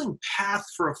healing path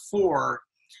for a 4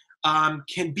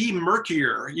 can be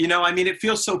murkier, you know. I mean, it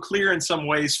feels so clear in some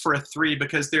ways for a 3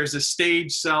 because there's a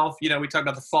stage self, you know, we talk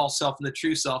about the false self and the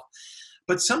true self.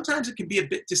 But sometimes it can be a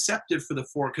bit deceptive for the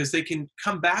 4 because they can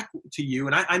come back to you.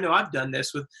 And I know I've done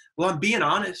this with, well, I'm being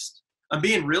honest. I'm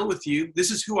being real with you. This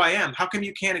is who I am. How come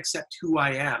you can't accept who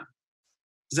I am?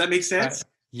 Does that make sense?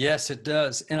 Yes, it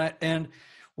does. And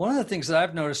One of the things that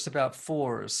I've noticed about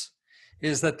fours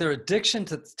is that their addiction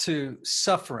to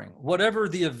suffering, whatever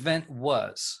the event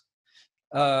was,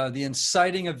 the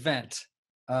inciting event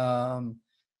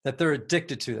that they're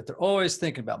addicted to, that they're always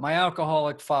thinking about. My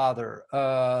alcoholic father,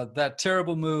 that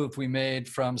terrible move we made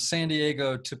from San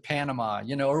Diego to Panama,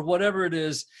 or whatever it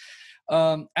is.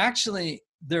 Actually,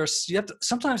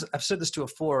 sometimes I've said this to a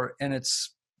four, and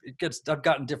I've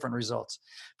gotten different results.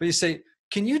 But you say,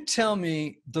 can you tell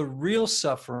me the real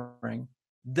suffering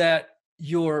that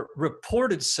your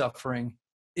reported suffering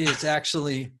is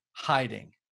actually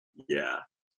hiding? Yeah.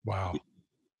 Wow.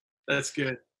 That's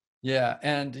good. Yeah.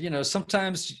 And,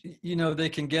 sometimes, they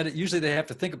can get it. Usually they have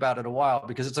to think about it a while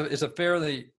because it's a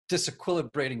fairly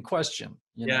disequilibrating question.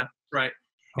 Yeah. Right.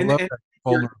 I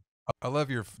love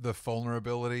the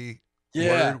vulnerability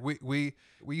word. We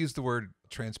use the word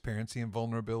transparency and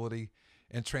vulnerability,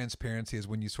 and transparency is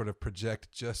when you sort of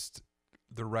project just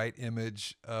the right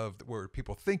image of where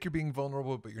people think you're being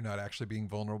vulnerable, but you're not actually being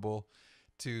vulnerable,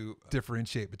 to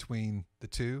differentiate between the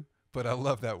two. But I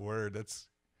love that word. That's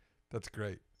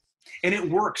great. And it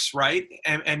works, right?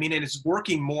 I mean, and it's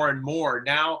working more and more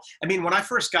now. I mean, when I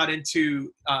first got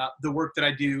into the work that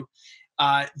I do,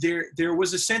 there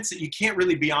was a sense that you can't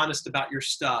really be honest about your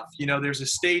stuff. There's a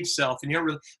stage self, and you don't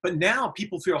really. But now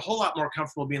people feel a whole lot more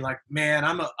comfortable being like, "Man,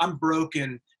 I'm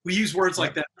broken." We use words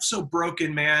like that. I'm so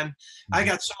broken, man. I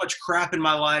got so much crap in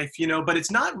my life, But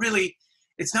it's not really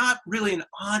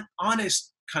an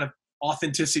honest kind of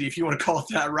authenticity, if you want to call it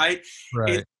that, right?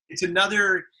 Right.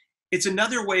 It's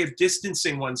another way of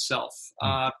distancing oneself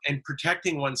and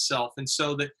protecting oneself, and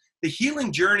so the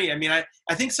healing journey, I mean,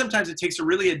 I think sometimes it takes a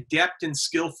really adept and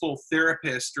skillful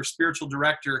therapist or spiritual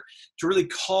director to really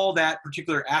call that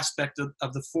particular aspect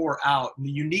of the four out, and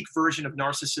the unique version of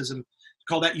narcissism,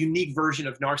 call that unique version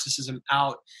of narcissism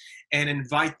out, and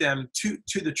invite them to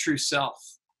the true self.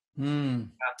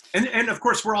 And of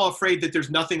course, we're all afraid that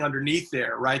there's nothing underneath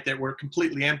there, right? That we're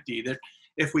completely empty, that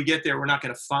if we get there, we're not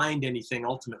going to find anything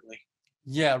ultimately.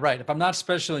 Yeah, right. If I'm not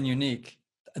special and unique,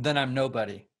 then I'm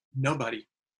nobody. Nobody.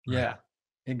 Yeah,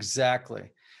 exactly.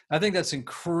 I think that's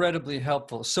incredibly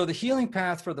helpful. So the healing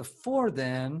path for the four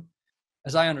then,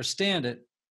 as I understand it,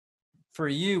 for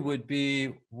you would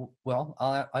be, well,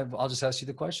 I'll just ask you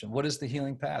the question. What is the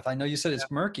healing path? I know you said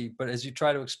it's murky, but as you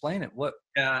try to explain it,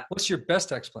 what's your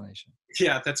best explanation?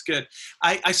 Yeah, that's good.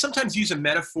 I sometimes use a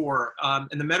metaphor, and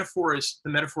the metaphor is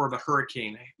the metaphor of a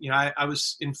hurricane. I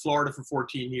was in Florida for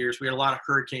 14 years. We had a lot of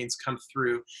hurricanes come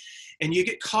through, and you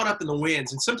get caught up in the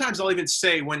winds. And sometimes I'll even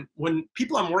say, when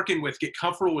people I'm working with get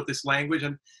comfortable with this language,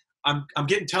 I'm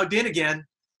getting tugged in again.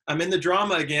 I'm in the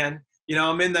drama again.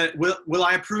 I'm in the will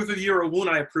I approve of you or won't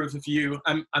I approve of you?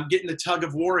 I'm getting the tug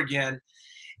of war again.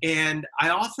 And I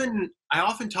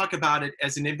often talk about it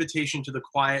as an invitation to the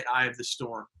quiet eye of the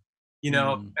storm.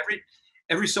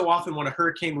 Every so often when a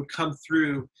hurricane would come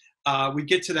through, we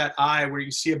get to that eye where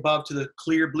you see above to the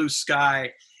clear blue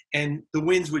sky, and the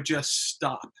winds would just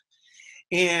stop.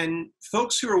 And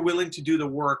folks who are willing to do the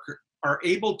work are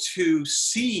able to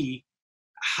see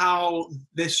how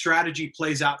this strategy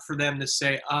plays out for them to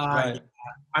say, right.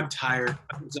 I'm tired,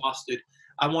 I'm exhausted,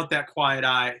 I want that quiet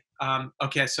eye.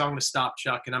 Okay, so I'm going to stop,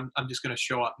 Chuck, and I'm just going to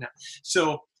show up now.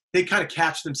 So they kind of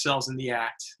catch themselves in the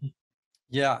act.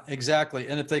 Yeah, exactly.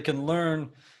 And if they can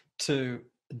learn to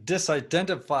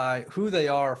disidentify who they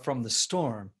are from the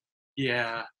storm,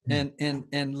 yeah,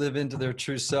 and live into their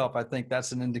true self, I think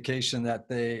that's an indication that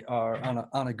they are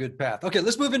on a good path. Okay,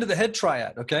 let's move into the head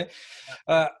triad. Okay,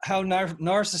 how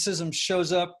narcissism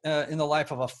shows up in the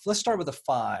life of let's start with a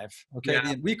 5.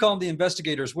 Okay, we call them the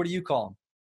investigators. What do you call them?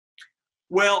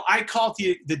 Well, I call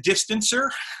it the distancer,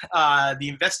 the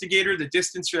investigator, the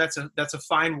distancer. That's a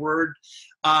fine word.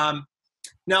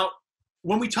 Now,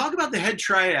 when we talk about the head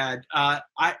triad,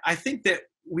 I think that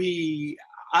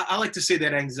I like to say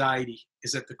that anxiety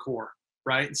is at the core,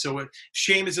 right? And so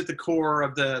shame is at the core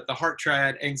of the heart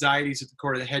triad, anxiety is at the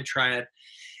core of the head triad.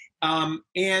 And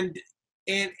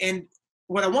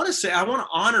what I want to say, I want to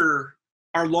honor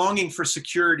our longing for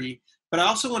security, but I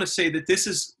also want to say that this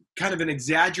is kind of an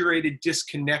exaggerated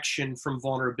disconnection from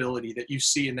vulnerability that you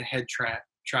see in the head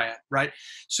triad, right?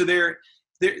 So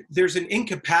there's an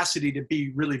incapacity to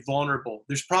be really vulnerable.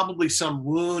 There's probably some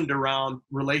wound around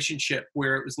relationship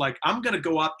where it was like, I'm going to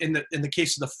go up in the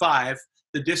case of the 5,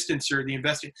 the distancer, the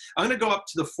investigator, I'm going to go up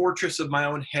to the fortress of my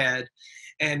own head.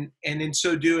 And in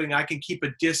so doing, I can keep a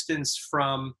distance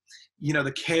from,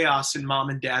 the chaos in mom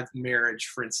and dad's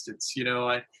marriage, for instance.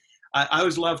 I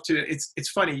always love to, it's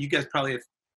funny. You guys probably have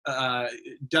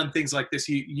done things like this.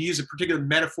 You use a particular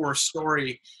metaphor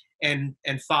story, and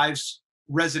 5s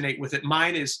resonate with it.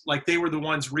 Mine is like they were the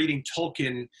ones reading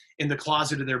Tolkien in the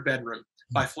closet of their bedroom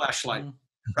by flashlight,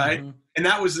 right? And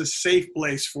that was a safe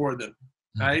place for them,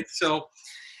 right? So,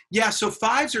 yeah, so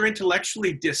fives are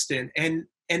intellectually distant, and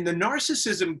the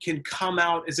narcissism can come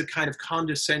out as a kind of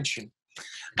condescension.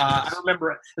 I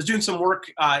remember I was doing some work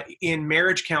in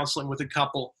marriage counseling with a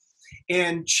couple,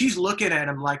 and she's looking at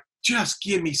him like, just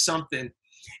give me something.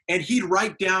 And he'd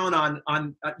write down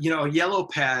on a yellow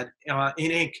pad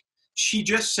in ink, she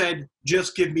just said,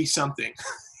 just give me something,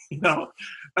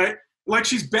 right? Like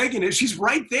she's begging it. She's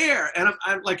right there. And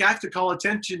I'm like, I have to call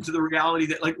attention to the reality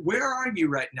that, like, where are you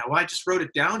right now? Well, I just wrote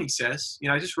it down, he says.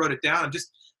 I just wrote it down.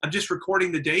 I'm just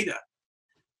recording the data.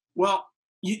 Well,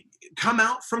 you come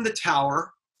out from the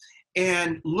tower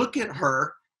and look at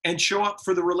her and show up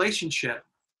for the relationship.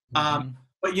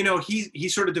 But he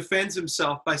sort of defends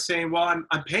himself by saying, well,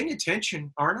 I'm paying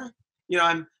attention, aren't I?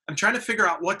 I'm trying to figure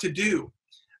out what to do.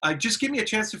 Just give me a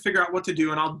chance to figure out what to do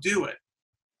and I'll do it.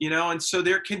 And so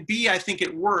there can be, I think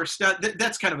at worst,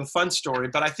 that's kind of a fun story,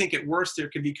 but I think at worst there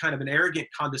can be kind of an arrogant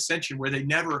condescension where they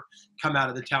never come out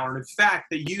of the tower. And in fact,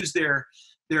 they use their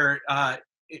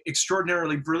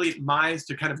extraordinarily brilliant minds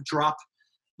to kind of drop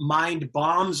mind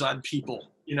bombs on people,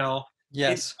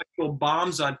 Yes. intellectual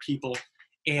bombs on people.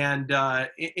 And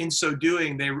in so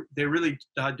doing, they really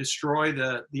destroy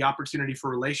the opportunity for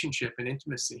relationship and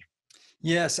intimacy.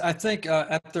 Yes, I think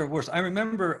at their worst. I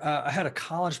remember I had a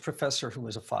college professor who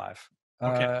was a 5.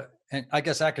 Okay. And I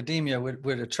guess academia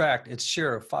would attract its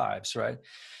share of 5s, right?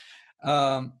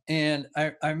 And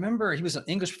I remember he was an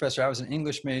English professor. I was an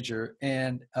English major.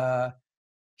 And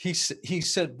he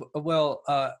said, well,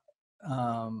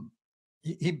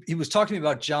 he was talking to me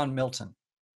about John Milton.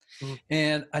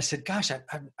 And I said, gosh,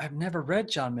 I've never read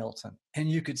John Milton.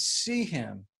 And you could see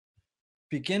him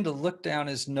begin to look down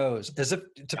his nose as if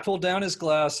to pull down his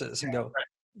glasses and go,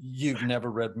 you've never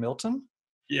read Milton?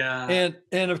 Yeah.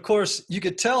 And of course, you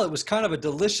could tell it was kind of a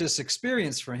delicious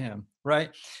experience for him,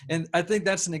 right? And I think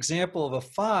that's an example of a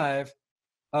 5.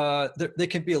 They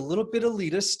can be a little bit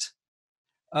elitist,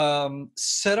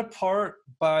 set apart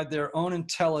by their own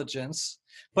intelligence.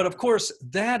 But of course,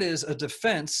 that is a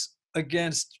defense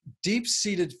against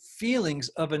deep-seated feelings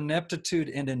of ineptitude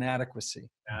and inadequacy.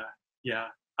 Yeah,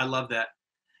 I love that.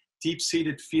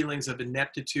 Deep-seated feelings of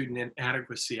ineptitude and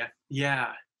inadequacy.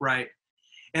 Yeah, right.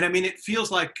 And I mean, it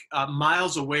feels like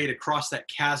miles away to cross that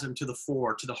chasm to the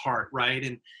fore, to the heart,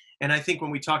 right? And I think when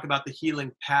we talk about the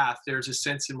healing path, there's a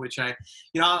sense in which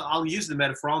I'll use the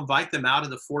metaphor. I'll invite them out of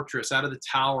the fortress, out of the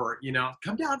tower.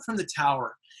 Come down from the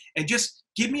tower and just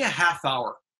give me a half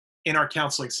hour in our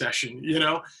counseling session.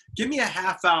 Give me a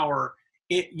half hour,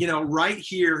 right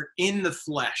here in the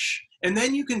flesh, and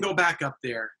then you can go back up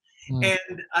there. And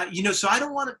so I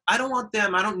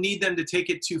don't need them to take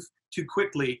it too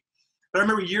quickly. But I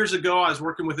remember years ago, I was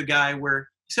working with a guy where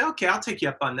he said, okay, I'll take you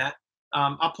up on that.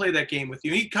 I'll play that game with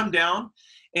you. He'd come down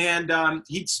and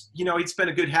he'd spend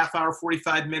a good half hour,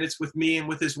 45 minutes with me and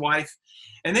with his wife.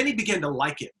 And then he began to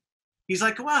like it. He's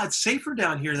like, wow, it's safer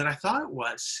down here than I thought it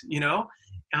was.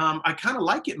 I kind of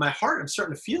like it in my heart. I'm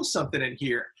starting to feel something in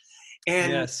here.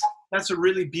 And yes, that's a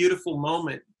really beautiful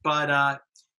moment. But,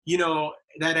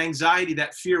 that anxiety,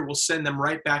 that fear will send them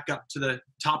right back up to the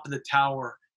top of the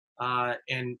tower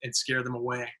and scare them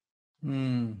away.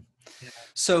 Yeah.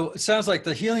 So it sounds like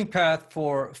the healing path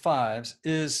for 5s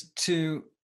is to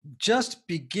just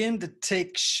begin to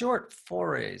take short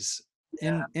forays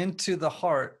into the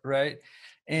heart, right?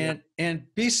 And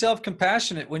be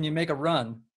self-compassionate when you make a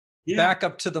run back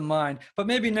up to the mind. But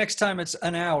maybe next time it's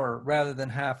an hour rather than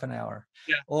half an hour.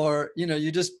 Yeah. Or,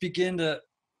 you just begin to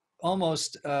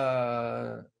almost,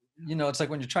 it's like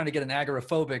when you're trying to get an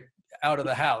agoraphobic out of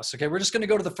the house. Okay, we're just going to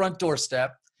go to the front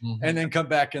doorstep and then come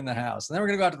back in the house. And then we're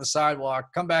going to go out to the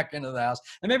sidewalk, come back into the house.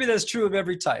 And maybe that's true of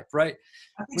every type, right?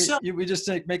 I think so. We just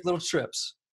make little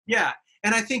trips. Yeah.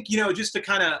 And I think, just to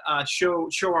kind of show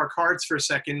our cards for a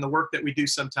second, the work that we do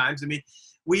sometimes. I mean,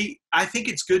 I think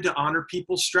it's good to honor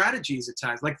people's strategies at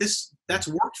times. Like that's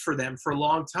worked for them for a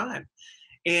long time.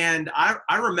 And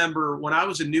I remember when I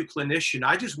was a new clinician,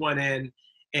 I just went in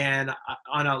and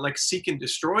on a seek and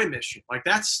destroy mission. Like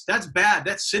that's bad.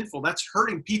 That's sinful. That's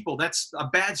hurting people. That's a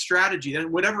bad strategy.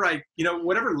 And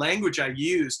whatever language I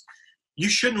used, you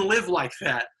shouldn't live like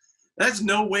that. That's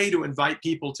no way to invite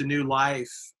people to new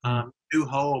life, new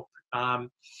hope,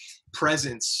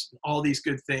 presence, all these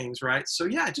good things, right? So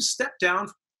just step down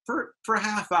for a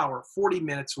half hour, 40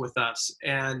 minutes with us.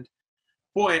 And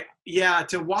boy,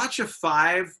 to watch a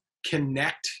 5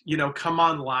 connect, come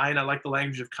online. I like the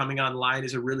language of coming online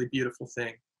is a really beautiful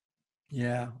thing.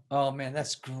 Yeah. Oh man,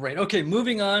 that's great. Okay,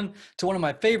 moving on to one of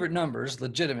my favorite numbers,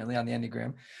 legitimately on the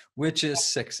Enneagram, which is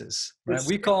sixes. Right? It's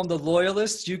We call them the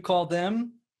loyalists. You call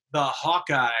them the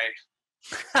Hawkeye.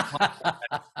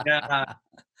 Yeah,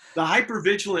 the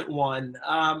hypervigilant one.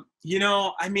 I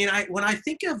mean, when I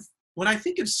think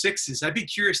of sixes, I'd be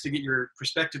curious to get your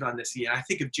perspective on this. Yeah, I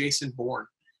think of Jason Bourne.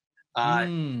 Uh,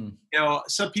 mm,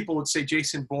 some people would say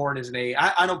Jason Bourne is an A.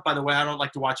 I don't, by the way, I don't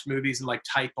like to watch movies and like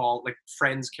type all like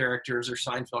Friends characters or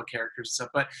Seinfeld characters and stuff.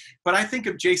 But I think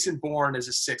of Jason Bourne as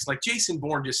a six. Like Jason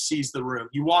Bourne just sees the room.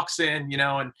 He walks in,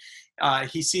 and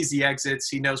he sees the exits.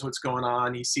 He knows what's going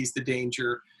on. He sees the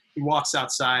danger. He walks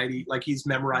outside. He's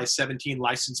memorized 17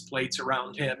 license plates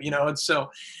around him, And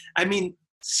so, I mean,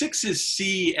 sixes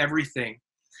see everything.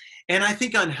 And I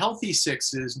think unhealthy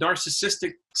sixes,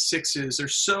 narcissistic sixes are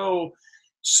so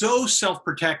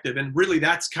self-protective. And really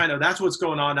that's what's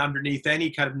going on underneath any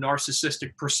kind of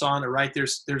narcissistic persona, right?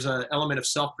 There's an element of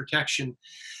self-protection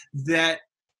that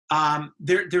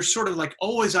they're sort of like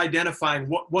always identifying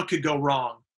what could go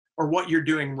wrong or what you're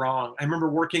doing wrong. I remember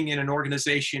working in an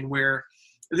organization where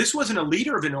this wasn't a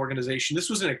leader of an organization. This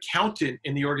was an accountant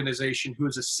in the organization who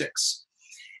was a six.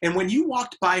 And when you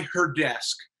walked by her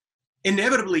desk,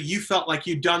 inevitably you felt like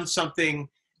you'd done something,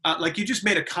 like you just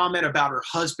made a comment about her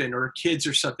husband or her kids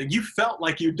or something. You felt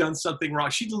like you'd done something wrong.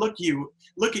 She'd look at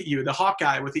you, the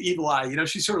Hawkeye with the evil eye,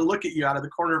 she'd sort of look at you out of the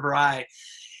corner of her eye.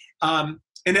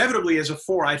 Inevitably as a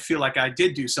four, I'd feel like I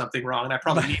did do something wrong and I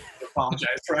probably needed to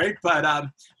apologize, right? But,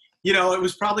 it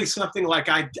was probably something like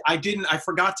I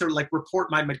forgot to like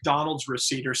report my McDonald's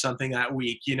receipt or something that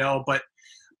week,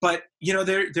 but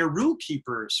they're rule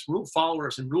keepers, rule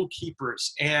followers and rule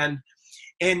keepers. And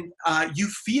you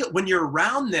feel when you're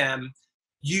around them,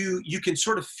 you can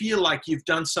sort of feel like you've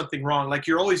done something wrong. Like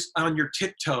you're always on your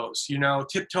tiptoes,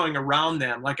 tiptoeing around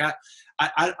them. Like I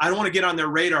don't want to get on their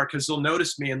radar because they'll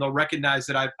notice me and they'll recognize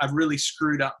that I've really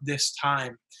screwed up this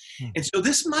time. And so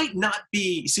this might not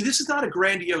be, this is not a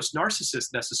grandiose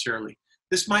narcissist necessarily.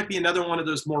 This might be another one of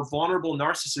those more vulnerable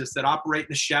narcissists that operate in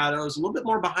the shadows, a little bit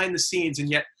more behind the scenes. And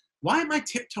yet, why am I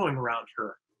tiptoeing around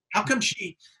her? How come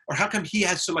he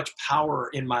has so much power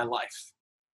in my life?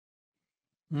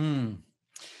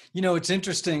 It's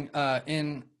interesting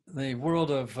in the world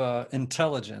of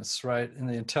intelligence, right? In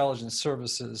the intelligence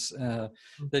services,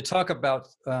 they talk about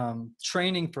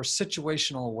training for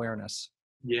situational awareness.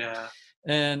 Yeah.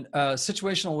 And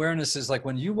situational awareness is like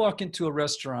when you walk into a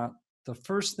restaurant, the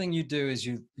first thing you do is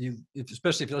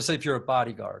especially let's say if you're a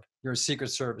bodyguard, you're a Secret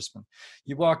Serviceman,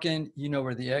 you walk in, you know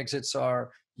where the exits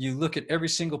are, you look at every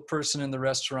single person in the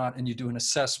restaurant and you do an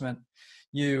assessment.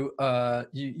 What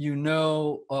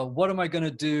am I going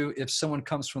to do if someone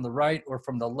comes from the right or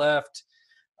from the left?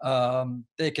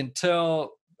 They can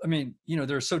tell. I mean,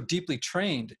 they're so deeply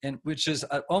trained, and which is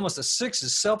almost a six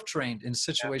is self-trained in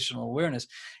situational awareness.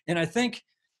 And I think,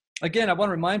 again, I want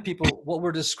to remind people what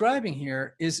we're describing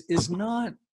here is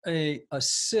not a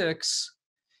six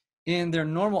in their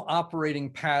normal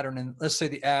operating pattern, and let's say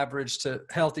the average to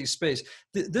healthy space.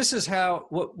 This is how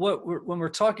when we're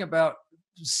talking about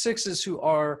sixes who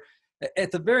are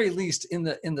at the very least in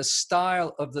the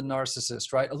style of the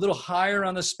narcissist, right? A little higher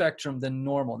on the spectrum than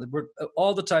normal.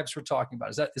 All the types we're talking about.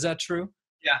 Is that true?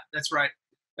 Yeah, that's right.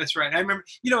 That's right. I remember,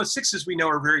 sixes we know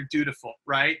are very dutiful,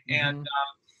 right? Mm-hmm. And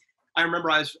I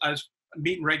remember I was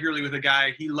meeting regularly with a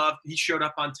guy. He showed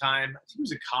up on time. I think he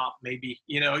was a cop, maybe.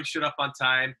 He showed up on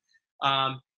time.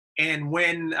 And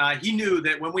when he knew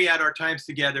that when we had our times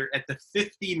together at the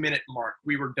 50-minute mark,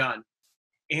 we were done.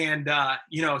 And,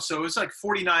 so it was like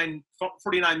 49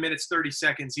 minutes, 30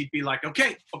 seconds. He'd be like,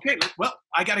 okay, well,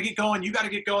 I got to get going. You got to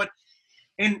get going.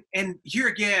 And here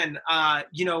again,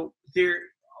 there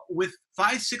with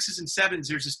 5s, 6s, and 7s,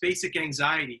 there's this basic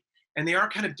anxiety, and they are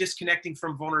kind of disconnecting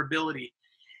from vulnerability.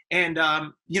 And, I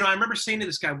remember saying to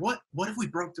this guy, what if we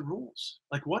broke the rules?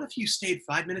 Like, what if you stayed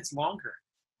 5 minutes longer?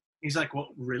 He's like, well,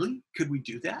 really? Could we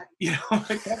do that?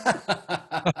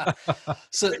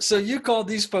 So you call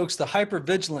these folks the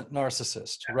hypervigilant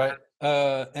narcissist, right?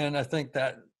 And I think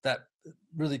that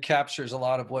really captures a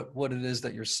lot of what it is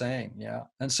that you're saying. Yeah.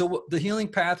 And so the healing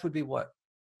path would be what?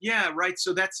 Yeah, right.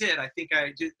 So that's it. I think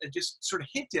I just sort of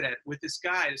hinted at with this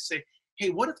guy to say, hey,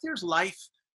 what if there's life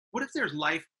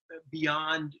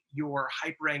beyond your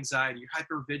hyper anxiety, your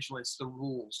hypervigilance, the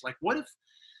rules? Like, what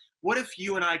if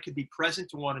you and I could be present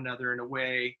to one another in a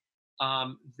way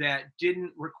that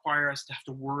didn't require us to have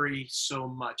to worry so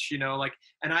much,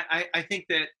 and I think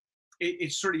that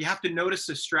it's sort of, you have to notice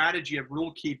the strategy of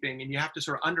rule keeping and you have to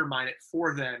sort of undermine it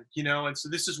for them, and so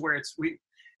this is where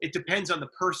it depends on the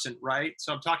person, right?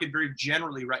 So I'm talking very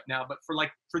generally right now, but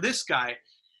for this guy,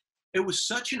 it was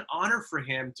such an honor for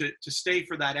him to stay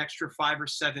for that extra 5 or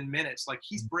 7 minutes. Like,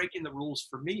 he's breaking the rules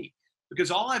for me,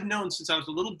 because all I've known since I was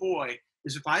a little boy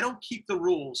is if I don't keep the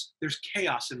rules, there's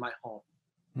chaos in my home.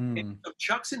 And so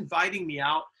Chuck's inviting me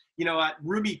out. You know,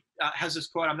 Rumi has this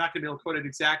quote, I'm not going to be able to quote it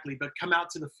exactly, but come out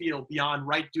to the field beyond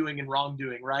right doing and wrong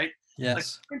doing, right?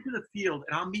 Yes. Like, into the field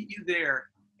and I'll meet you there.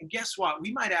 And guess what?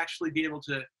 We might actually be able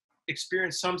to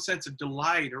experience some sense of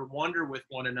delight or wonder with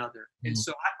one another. And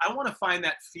so I want to find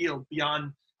that field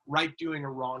beyond right doing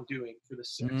or wrong doing for the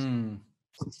 6.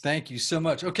 Thank you so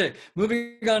much. Okay,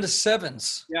 moving on to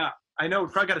 7s. Yeah, I know.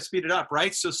 We probably got to speed it up,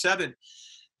 right? So 7,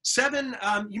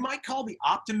 you might call the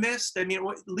optimist. I mean,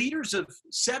 leaders of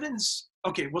 7s.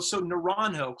 Okay, well, so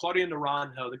Claudio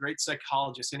Naranjo, the great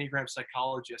psychologist, Enneagram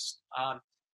psychologist,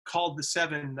 called the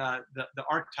 7 the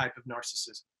archetype of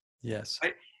narcissism. Yes.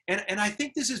 Right? And I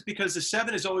think this is because the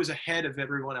 7 is always ahead of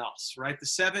everyone else, right? The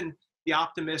 7, the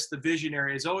optimist, the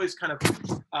visionary, is always kind of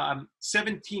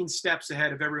 17 steps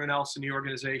ahead of everyone else in the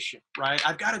organization, right?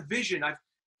 I've got a vision.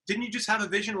 Didn't you just have a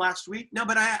vision last week? No,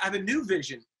 but I have a new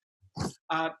vision.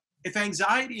 If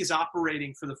anxiety is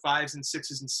operating for the 5s and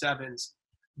 6s and 7s,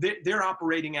 they're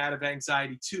operating out of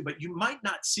anxiety too, but you might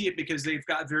not see it because they've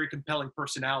got very compelling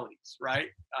personalities, right?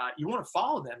 You want to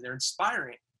follow them. They're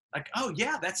inspiring. Like, oh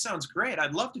yeah, that sounds great.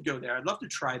 I'd love to go there. I'd love to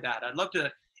try that. I'd love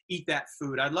to eat that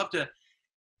food. I'd love to,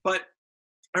 but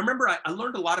I remember I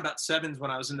learned a lot about 7s when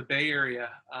I was in the Bay Area.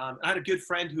 I had a good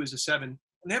friend who was a 7.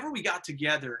 Whenever we got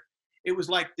together, it was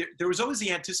like there was always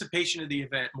the anticipation of the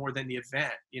event more than the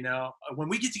event. You know, when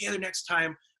we get together next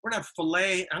time, we're gonna have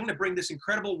filet. I'm gonna bring this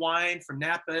incredible wine from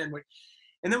Napa, and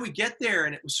then we get there,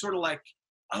 and it was sort of like,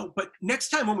 oh, but next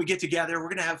time when we get together, we're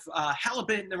gonna have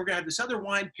halibut, and then we're gonna have this other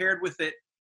wine paired with it.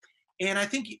 And I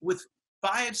think with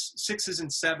 5s, 6s, and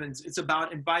 7s, it's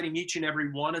about inviting each and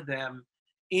every one of them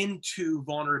into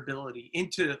vulnerability,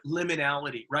 into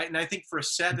liminality, right? And I think for a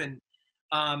 7,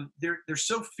 they're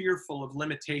so fearful of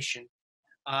limitation.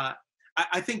 I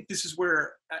think this is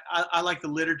where I like the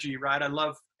liturgy, right? I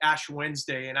love Ash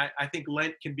Wednesday, and I think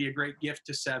Lent can be a great gift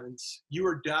to 7s. You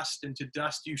are dust, and to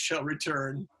dust you shall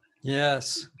return.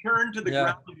 Yes. Return to the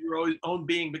ground of your own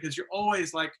being, because you're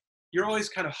always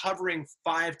kind of hovering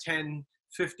 5, 10,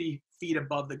 50 feet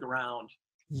above the ground.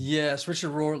 Yes.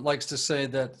 Richard Rohr likes to say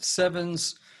that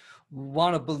 7s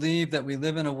want to believe that we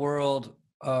live in a world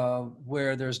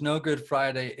where there's no Good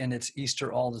Friday and it's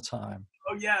Easter all the time.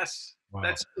 Oh, yes. Wow.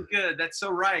 That's so good. That's so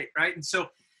right. Right. And so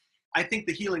I think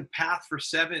the healing path for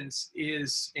 7s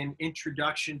is an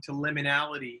introduction to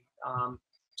liminality,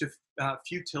 to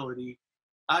futility,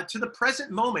 to the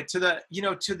present moment, to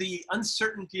the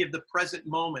uncertainty of the present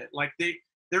moment. Like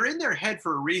they're in their head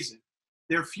for a reason.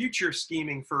 They're future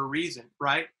scheming for a reason,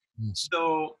 right?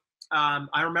 So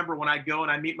I remember when I go and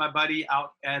I meet my buddy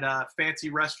out at a fancy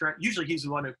restaurant. Usually he's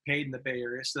the one who paid in the Bay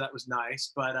Area, so that was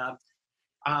nice. But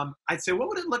I'd say, what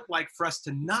would it look like for us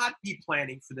to not be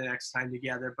planning for the next time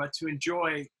together, but to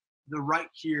enjoy the right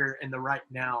here and the right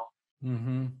now?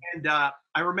 Mm-hmm. And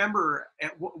I remember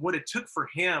what it took for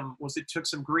him was it took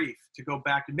some grief to go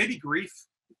back. And maybe grief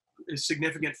is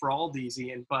significant for all these,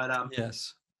 Ian, but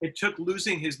yes. It took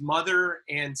losing his mother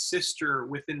and sister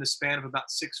within the span of about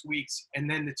 6 weeks, and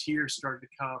then the tears started to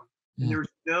come. And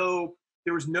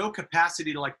there was no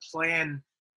capacity to like plan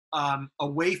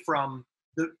away from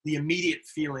the immediate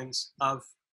feelings of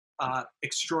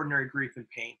extraordinary grief and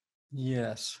pain.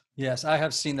 Yes, I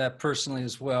have seen that personally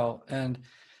as well, and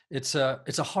it's a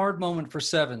hard moment for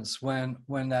 7s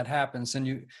when that happens,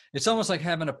 and it's almost like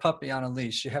having a puppy on a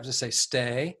leash. You have to say,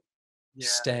 stay,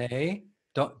 stay.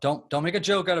 Don't make a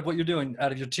joke out of what you're doing,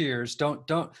 out of your tears.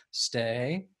 Don't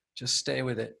stay. Just stay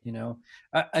with it. You know,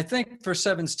 I think for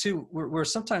 7s too, where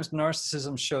sometimes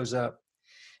narcissism shows up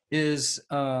is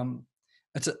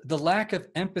it's the lack of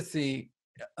empathy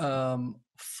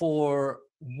for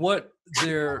what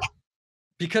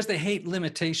because they hate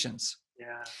limitations.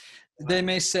 Yeah. They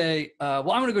may say,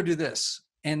 well, I'm going to go do this.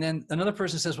 And then another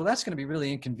person says, well, that's going to be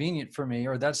really inconvenient for me,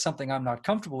 or that's something I'm not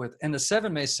comfortable with. And the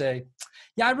 7 may say,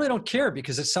 yeah, I really don't care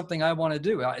because it's something I want to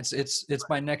do. It's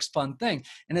my next fun thing.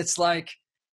 And it's like,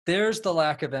 there's the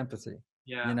lack of empathy,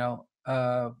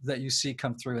 that you see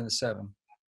come through in the 7.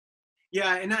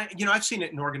 Yeah. And I've seen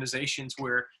it in organizations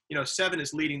where, 7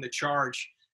 is leading the charge.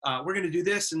 We're going to do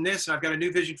this and this, and I've got a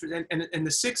new vision for, and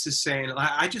the 6 is saying,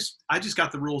 I just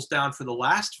got the rules down for the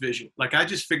last vision. Like I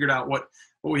just figured out what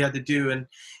we had to do. And,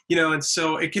 and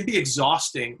so it can be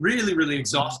exhausting, really, really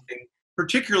exhausting,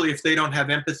 particularly if they don't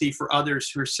have empathy for others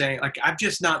who are saying like, I'm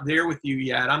just not there with you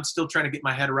yet. I'm still trying to get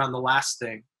my head around the last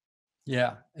thing.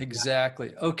 Yeah,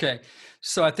 exactly. Okay.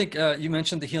 So I think you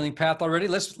mentioned the healing path already.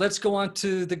 Let's go on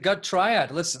to the gut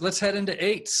triad. Let's head into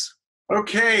 8s.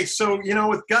 Okay, so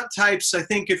with gut types, I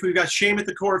think if we've got shame at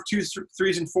the core of 2s,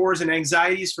 3s, and 4s, and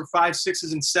anxieties for 5s,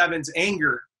 6s, and 7s,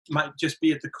 anger might just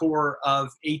be at the core of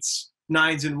 8s,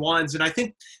 9s, and 1s. And I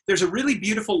think there's a really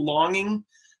beautiful longing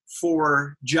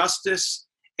for justice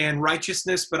and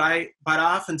righteousness, but I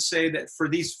often say that for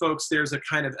these folks, there's a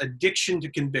kind of addiction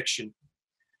to conviction.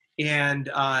 And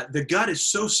the gut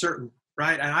is so certain,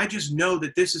 right? And I just know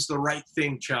that this is the right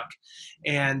thing, Chuck.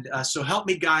 And so help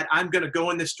me, God, I'm going to go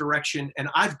in this direction. And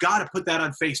I've got to put that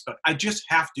on Facebook. I just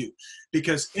have to,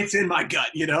 because it's in my gut,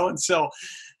 And so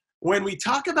when we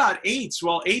talk about 8s,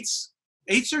 well, 8s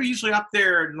are usually up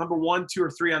there, number 1, 2, or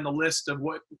 3 on the list of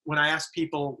when I ask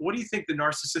people, what do you think the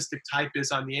narcissistic type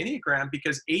is on the Enneagram?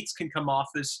 Because 8s can come off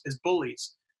as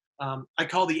bullies. I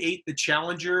call the 8 the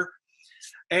challenger.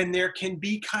 And there can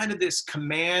be kind of this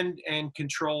command and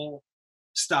control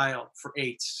style for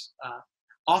 8s.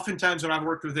 Oftentimes when I've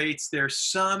worked with 8s, there's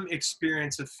some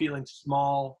experience of feeling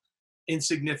small,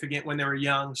 insignificant when they were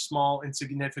young, small,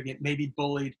 insignificant, maybe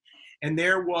bullied. And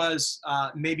there was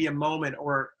maybe a moment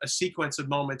or a sequence of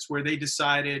moments where they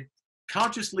decided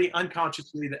consciously,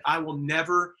 unconsciously, that I will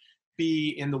never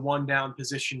be in the one down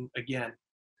position again.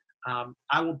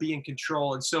 I will be in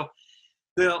control. And so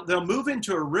they'll move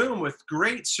into a room with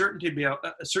great certainty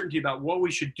about what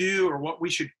we should do or what we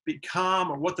should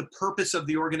become or what the purpose of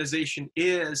the organization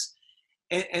is.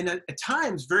 And at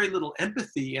times, very little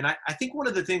empathy. And I think one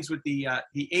of the things with the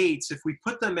 8s, if we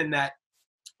put them in that,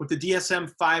 what the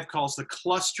DSM-5 calls the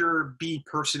cluster B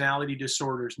personality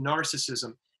disorders,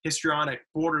 narcissism, histrionic,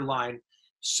 borderline,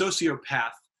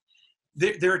 sociopath,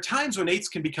 there are times when 8s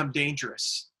can become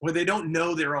dangerous, where they don't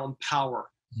know their own power.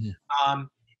 Mm.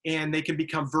 And they can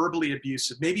become verbally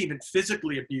abusive, maybe even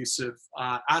physically abusive,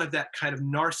 out of that kind of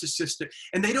narcissistic,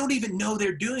 and they don't even know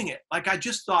they're doing it. Like I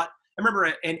remember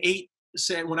an 8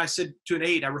 said, when I said to an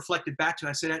 8, I reflected back to him,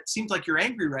 I said, it seems like you're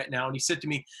angry right now. And he said to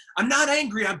me, I'm not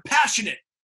angry, I'm passionate.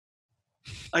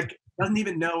 Like, doesn't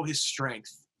even know his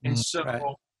strength. And so,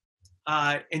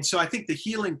 right. And so I think the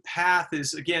healing path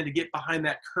is, again, to get behind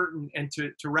that curtain and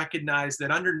to recognize that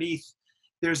underneath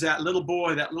there's that little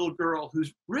boy, that little girl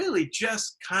who's really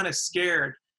just kind of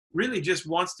scared, really just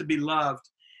wants to be loved,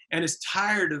 and is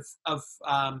tired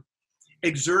of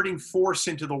exerting force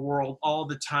into the world all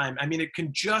the time. I mean, it can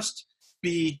just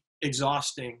be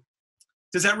exhausting.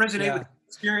 Does that resonate with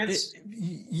experience?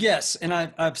 Yes. And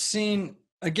I've seen,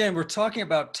 again, we're talking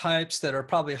about types that are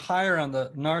probably higher on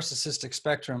the narcissistic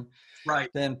spectrum, right,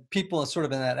 than people sort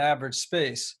of in that average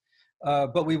space.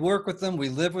 But we work with them, we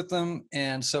live with them.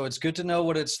 And so it's good to know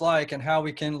what it's like and how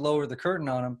we can lower the curtain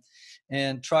on them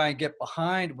and try and get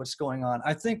behind what's going on.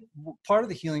 I think part of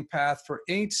the healing path for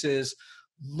 8s is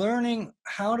learning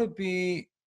how to be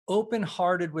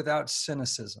open-hearted without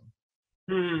cynicism.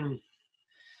 I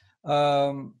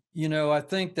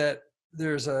think that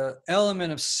there's an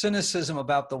element of cynicism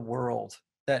about the world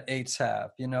that 8s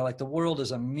have. Like the world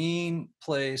is a mean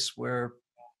place where,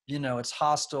 it's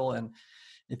hostile, and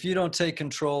if you don't take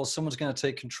control, someone's going to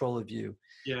take control of you.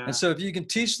 Yeah. And so if you can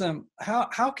teach them,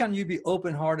 how can you be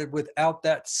open-hearted without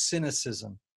that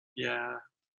cynicism? Yeah.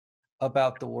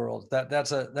 About the world.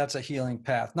 That's a healing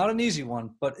path. Not an easy one,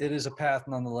 but it is a path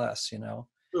nonetheless,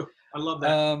 Ooh, I love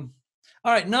that.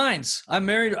 All right, 9s. I'm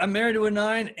married to a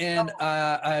 9, and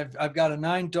I've got a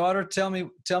 9 daughter. Tell me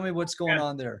what's going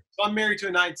on there. So I'm married to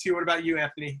a 9 too. What about you,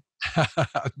 Anthony?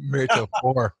 I'm married to a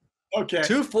 4. Okay.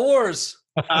 2 4s.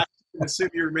 I didn't assume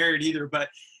you were married either, but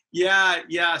yeah.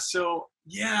 So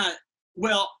yeah,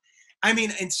 well, I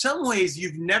mean, in some ways,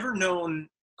 you've never known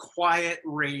quiet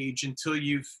rage until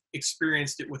you've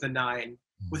experienced it with a 9,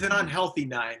 with an unhealthy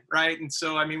 9, right? And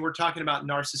so, I mean, we're talking about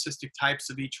narcissistic types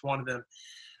of each one of them.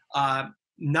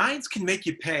 9s can make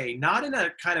you pay, not in a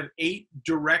kind of 8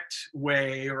 direct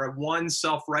way or a 1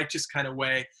 self-righteous kind of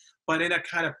way, but in a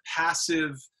kind of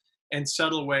passive and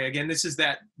subtle way. Again, this is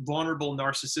that vulnerable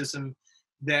narcissism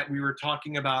that we were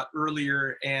talking about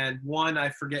earlier. And I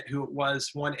forget who it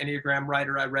was, one Enneagram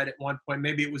writer I read at one point,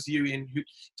 maybe it was you, Ian, who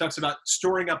talks about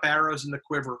storing up arrows in the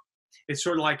quiver. It's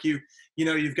sort of like you've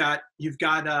got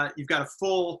a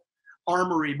full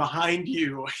armory behind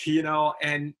you,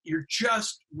 and you're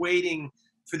just waiting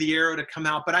for the arrow to come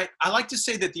out. But I like to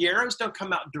say that the arrows don't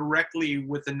come out directly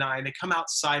with the 9, they come out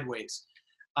sideways.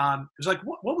 It's like,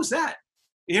 what was that?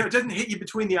 It doesn't hit you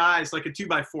between the eyes like a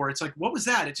 2x4. It's like, what was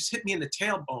that? It just hit me in the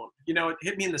tailbone. It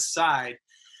hit me in the side.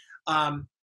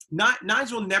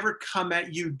 9s will never come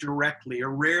at you directly,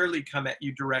 or rarely come at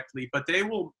you directly, but they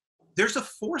will there's a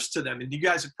force to them. And you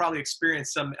guys have probably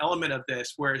experienced some element of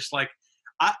this where it's like,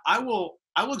 I will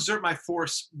exert my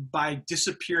force by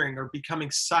disappearing or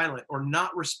becoming silent or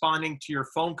not responding to your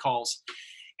phone calls.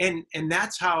 And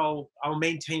that's how I'll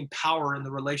maintain power in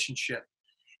the relationship.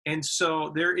 And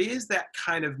so there is that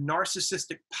kind of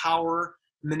narcissistic power,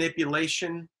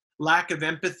 manipulation, lack of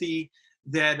empathy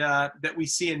that we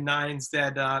see in nines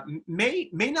that may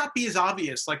not be as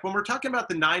obvious. Like when we're talking about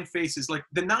the 9 faces, like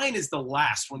the 9 is the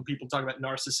last when people talk about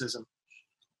narcissism.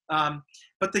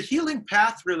 But the healing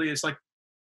path really is like,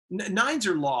 9s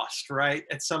are lost, right?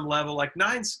 At some level, like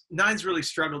nines really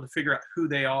struggle to figure out who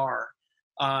they are.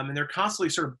 And they're constantly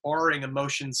sort of borrowing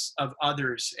emotions of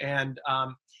others. And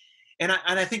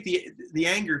I think the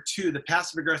anger too, the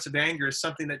passive aggressive anger is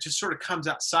something that just sort of comes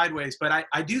out sideways. But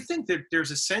I do think that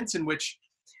there's a sense in which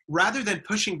rather than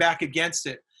pushing back against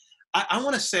it, I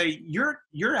want to say,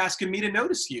 you're asking me to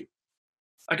notice you.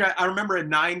 Like I remember a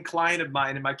 9 client of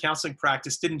mine in my counseling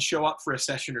practice didn't show up for a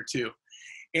session or two.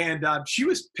 And she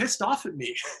was pissed off at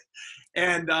me.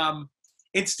 And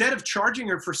instead of charging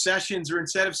her for sessions or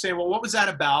instead of saying, well, what was that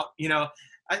about? You know,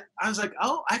 I was like,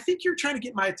 oh, I think you're trying to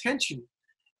get my attention.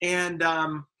 And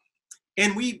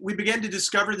we began to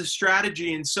discover the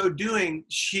strategy. In so doing,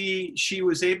 she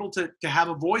was able to have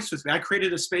a voice with me. I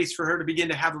created a space for her to begin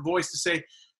to have a voice to say,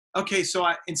 okay, so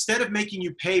instead of making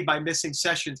you pay by missing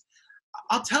sessions,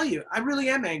 I'll tell you, I really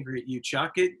am angry at you,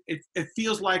 Chuck. It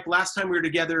feels like last time we were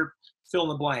together, fill in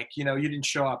the blank, you know, you didn't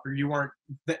show up or you weren't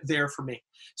there for me.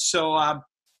 So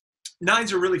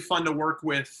 9s are really fun to work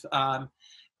with,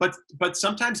 but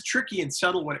sometimes tricky and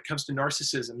subtle when it comes to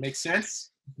narcissism. Make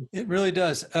sense? It really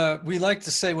does. We like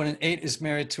to say when an 8 is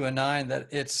married to a 9 that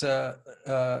it's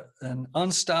an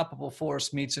unstoppable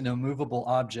force meets an immovable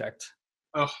object.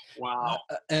 Oh, wow.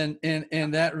 And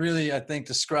that really, I think,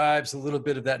 describes a little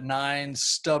bit of that 9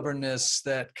 stubbornness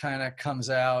that kind of comes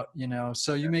out, you know.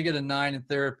 So you may get a 9 in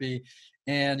therapy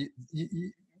and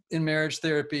in marriage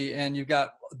therapy, and you've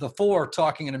got the 4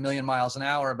 talking at 1,000,000 miles an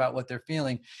hour about what they're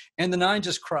feeling, and the 9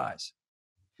 just cries.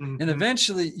 Mm-hmm. And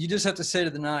eventually you just have to say to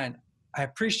the 9, I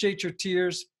appreciate your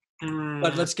tears,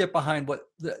 but let's get behind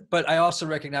but I also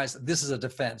recognize that this is a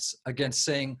defense against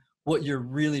saying what you're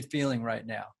really feeling right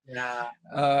now. Yeah.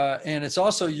 And it's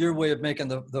also your way of making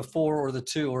the 4 or the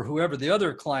 2 or whoever the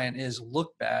other client is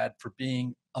look bad for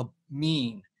being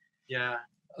mean. Yeah.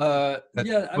 I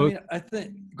mean, I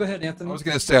think, go ahead, Anthony. I was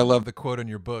going to say, I love the quote in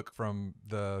your book from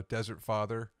the Desert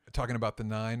Father talking about the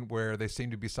 9 where they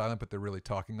seem to be silent, but they're really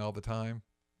talking all the time.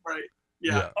 Right.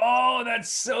 Yeah. Oh, that's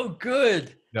so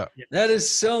good. Yeah. That is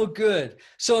so good.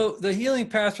 So the healing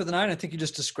path for the 9, I think you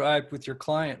just described with your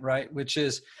client, right? Which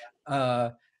is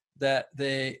that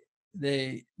they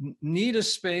need a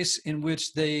space in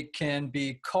which they can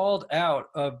be called out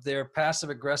of their passive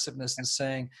aggressiveness and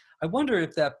saying, I wonder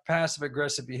if that passive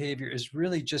aggressive behavior is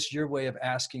really just your way of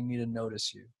asking me to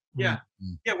notice you. Yeah.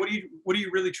 Mm-hmm. Yeah. What are you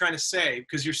really trying to say?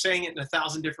 Because you're saying it in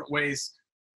 1,000 different ways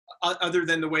other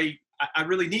than the way I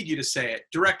really need you to say it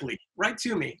directly, right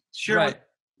to me. Share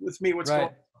with me what's going on.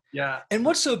 Yeah. And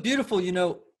what's so beautiful, you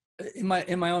know, in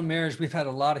my own marriage, we've had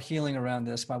a lot of healing around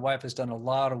this. My wife has done a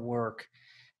lot of work,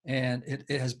 and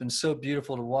it has been so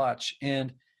beautiful to watch.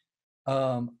 And,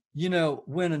 you know,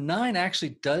 when a 9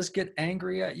 actually does get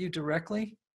angry at you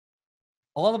directly,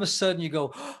 all of a sudden you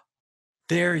go, oh,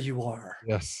 there you are.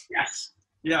 Yes. Yes.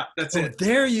 Yeah, that's it.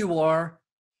 There you are.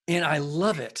 And I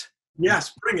love it.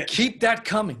 Yes, bring it. Keep that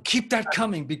coming. Keep that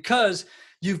coming, because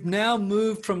you've now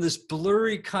moved from this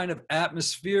blurry kind of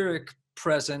atmospheric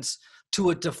presence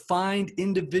to a defined,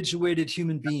 individuated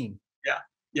human being. Yeah,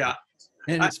 yeah.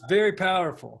 And it's very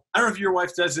powerful. I don't know if your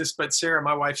wife does this, but Sarah,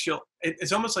 my wife,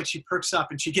 it's almost like she perks up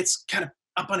and she gets kind of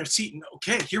up on her seat and,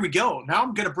 okay, here we go. Now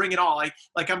I'm going to bring it all. Like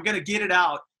I'm going to get it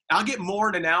out. I'll get more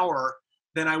in an hour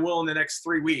than I will in the next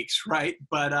 3 weeks, right?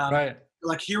 But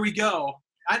like, here we go.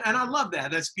 And I love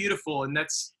that. That's beautiful. And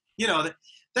that's, you know,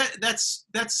 that's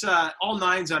all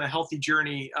 9s on a healthy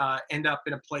journey end up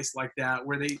in a place like that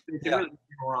where they can really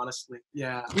be more honestly.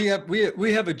 Yeah.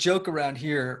 We have a joke around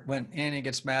here. When Annie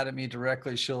gets mad at me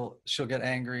directly, she'll get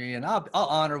angry, and I'll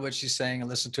honor what she's saying and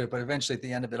listen to it. But eventually at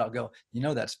the end of it, I'll go, you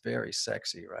know, that's very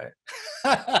sexy, right?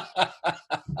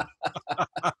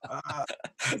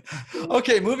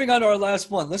 Okay, moving on to our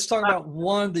last one. Let's talk about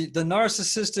the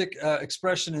narcissistic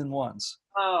expression in 1s.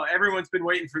 Oh, everyone's been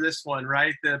waiting for this one,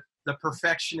 right? The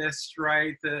perfectionist,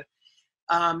 right?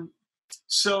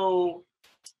 So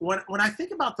when I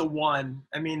think about the 1,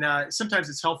 I mean, sometimes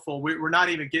it's helpful. We're not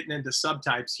even getting into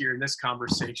subtypes here in this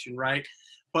conversation, right?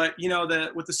 But you know,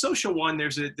 with the social 1,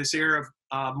 there's this air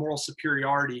of moral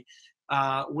superiority.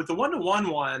 With the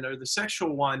 1-to-1 one or the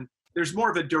sexual 1, there's more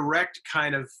of a direct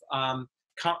kind of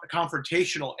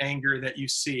confrontational anger that you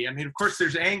see. I mean, of course,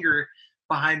 there's anger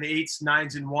behind the 8s,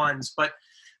 9s, and 1s, but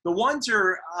the 1s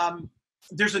are,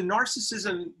 there's a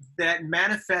narcissism that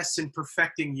manifests in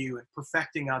perfecting you and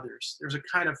perfecting others. There's a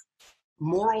kind of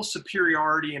moral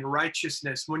superiority and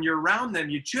righteousness. When you're around them,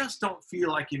 you just don't feel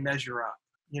like you measure up.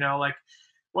 You know, like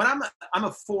when I'm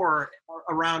a 4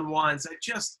 around 1s,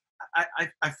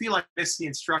 I feel like I miss the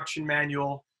instruction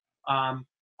manual.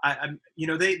 You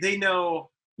know, they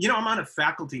know, you know, I'm on a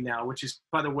faculty now, which is,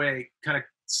 by the way, kind of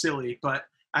silly, but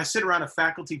I sit around a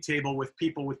faculty table with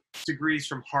people with degrees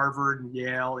from Harvard and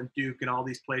Yale and Duke and all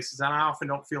these places. And I often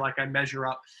don't feel like I measure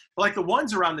up. But like the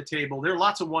 1s around the table, there are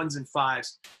lots of 1s and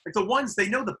 5s. Like the 1s, they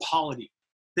know the polity.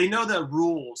 They know the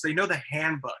rules. They know the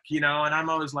handbook, you know, and I'm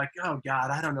always like, oh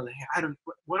God, I don't know.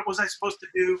 What was I supposed to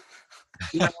do?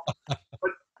 You know?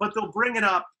 but they'll bring it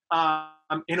up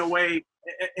in a way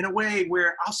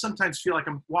where I'll sometimes feel like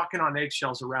I'm walking on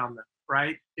eggshells around them.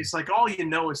 Right? It's like, all you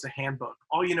know is the handbook.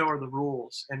 All you know are the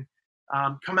rules. And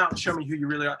come out and show me who you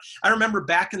really are. I remember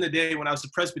back in the day when I was a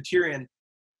Presbyterian,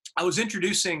 I was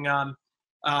introducing a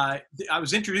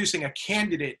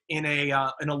candidate in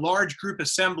a large group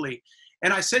assembly.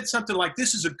 And I said something like,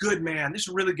 this is a good man. This is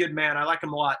a really good man. I like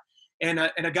him a lot. And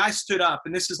a guy stood up,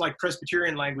 and this is like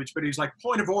Presbyterian language, but he was like,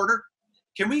 point of order.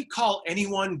 Can we call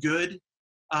anyone good?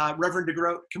 Reverend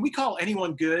Degroat, can we call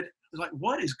anyone good? I was like,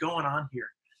 what is going on here?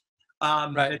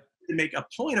 Right. To make a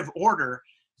point of order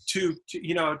to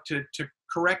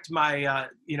correct my,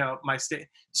 my state.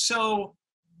 So,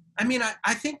 I mean,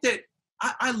 I think that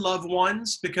I love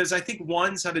 1s because I think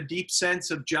 1s have a deep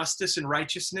sense of justice and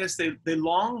righteousness. They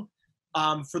long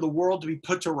for the world to be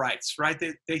put to rights, right?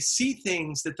 They see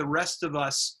things that the rest of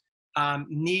us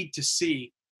need to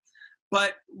see.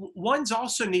 But 1s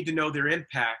also need to know their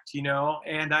impact, you know,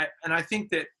 and I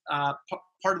think that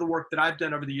part of the work that I've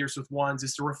done over the years with 1s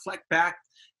is to reflect back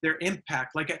their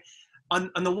impact. Like on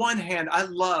the one hand, I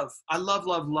love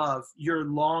your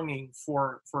longing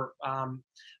for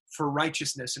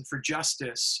righteousness and for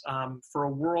justice, for a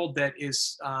world that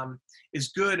is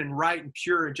good and right and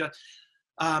pure and just.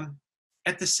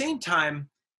 At the same time,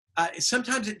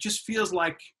 sometimes it just feels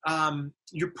like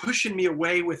you're pushing me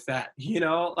away with that, you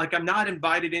know, like I'm not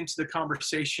invited into the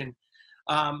conversation.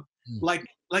 Like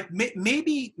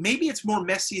maybe it's more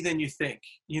messy than you think,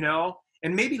 you know,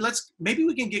 and maybe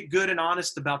we can get good and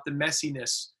honest about the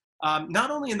messiness, not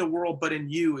only in the world, but in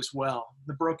you as well,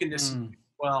 the brokenness as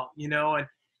well, you know, and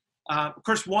of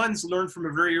course 1s learn from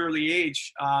a very early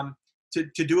age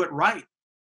to do it right.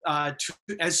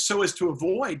 So as to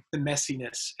avoid the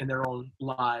messiness in their own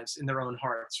lives, in their own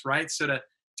hearts, right? So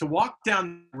to walk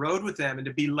down the road with them and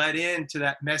to be led into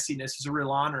that messiness is a real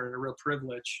honor and a real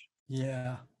privilege.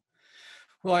 Yeah.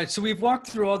 Right. So we've walked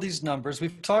through all these numbers.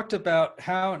 We've talked about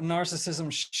how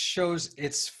narcissism shows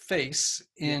its face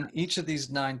in each of these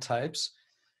 9 types.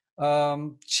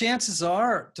 Chances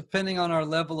are, depending on our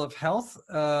level of health,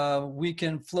 we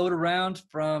can float around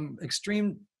from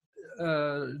extreme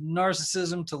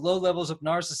narcissism to low levels of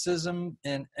narcissism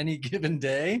in any given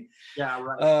day. Yeah,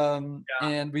 right.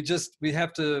 And we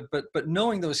have to, but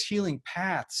knowing those healing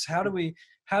paths, how do we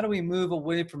move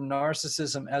away from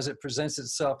narcissism as it presents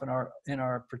itself in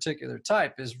our particular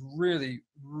type is really,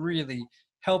 really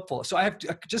helpful. So I have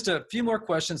just a few more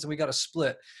questions and we got to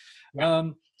split. Yeah.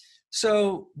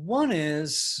 So one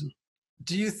is,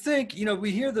 do you think, you know,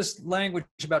 we hear this language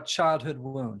about childhood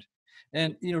wound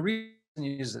and, you know,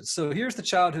 use it. So here's the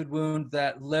childhood wound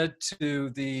that led to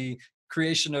the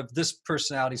creation of this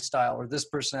personality style or this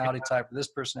personality type or this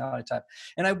personality type.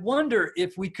 And I wonder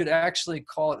if we could actually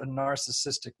call it a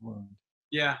narcissistic wound.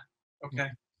 Yeah. Okay.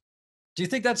 Do you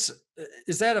think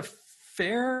is that a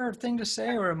fair thing to say,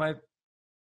 or am I?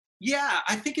 Yeah,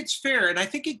 I think it's fair. And I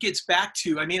think it gets back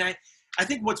to, I mean, I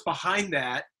think what's behind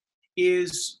that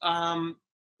is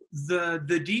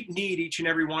the deep need each and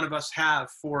every one of us have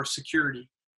for security.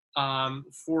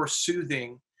 For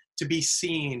soothing, to be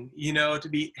seen, you know, to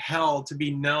be held, to be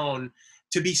known,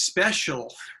 to be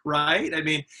special, right? I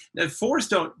mean, the 4s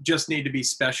don't just need to be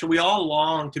special. We all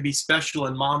long to be special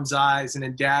in mom's eyes and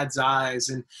in dad's eyes,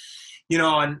 and you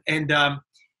know, and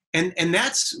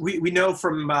that's we know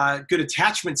from good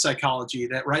attachment psychology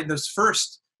that right in those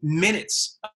first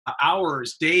minutes,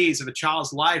 hours, days of a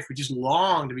child's life, we just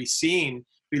long to be seen,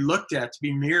 be looked at, to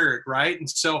be mirrored, right? And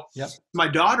so my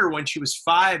daughter, when she was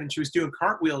 5 and she was doing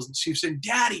cartwheels, and she was saying,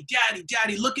 Daddy,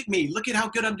 look at me. Look at how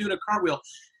good I'm doing a cartwheel.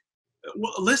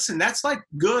 Well, listen, that's like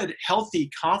good, healthy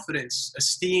confidence,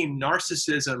 esteem,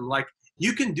 narcissism. Like,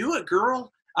 you can do it,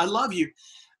 girl. I love you.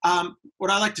 What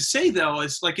I like to say, though,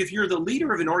 is like if you're the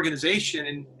leader of an organization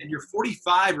and you're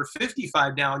 45 or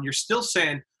 55 now and you're still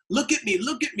saying, look at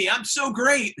me, I'm so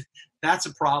great. That's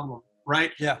a problem,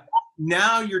 right? Yeah.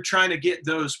 Now you're trying to get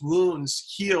those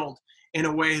wounds healed in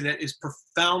a way that is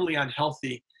profoundly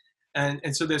unhealthy.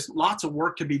 And so there's lots of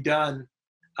work to be done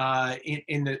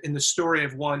in the story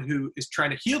of one who is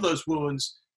trying to heal those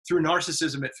wounds through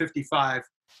narcissism at 55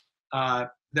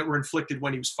 that were inflicted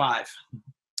when he was 5.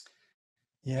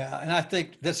 Yeah, and I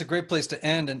think that's a great place to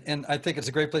end. And I think it's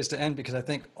a great place to end because I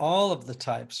think all of the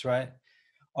types, right,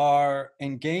 are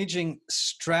engaging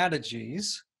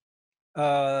strategies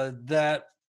that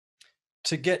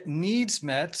to get needs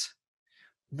met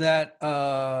that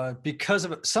because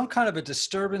of some kind of a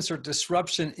disturbance or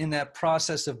disruption in that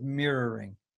process of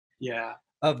mirroring. Yeah.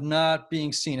 Of not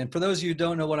being seen. And for those of you who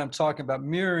don't know what I'm talking about,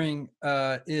 mirroring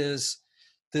is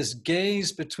this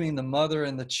gaze between the mother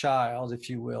and the child, if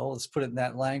you will, let's put it in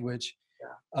that language,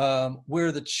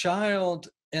 where the child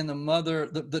and the mother,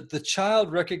 the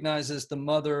child recognizes the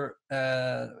mother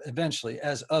eventually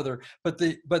as other, but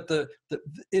it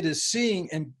is seeing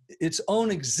and its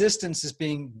own existence is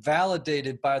being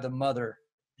validated by the mother.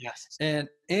 Yes. And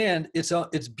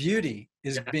its beauty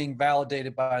is being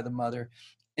validated by the mother.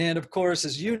 And of course,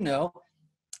 as you know,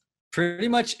 pretty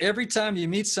much every time you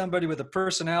meet somebody with a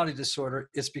personality disorder,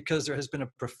 it's because there has been a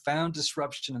profound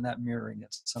disruption in that mirroring at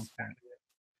some point.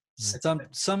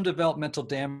 Some developmental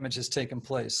damage has taken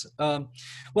place.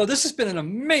 Well, this has been an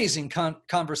amazing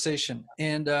conversation.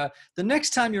 And the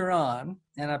next time you're on,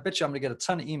 and I bet you I'm going to get a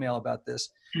ton of email about this,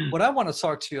 what I want to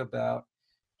talk to you about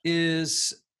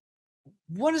is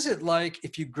what is it like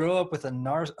if you grow up with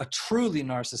a truly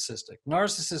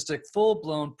narcissistic,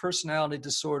 full-blown personality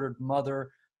disordered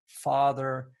mother,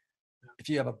 father, if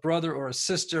you have a brother or a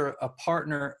sister, a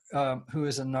partner who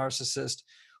is a narcissist,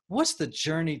 what's the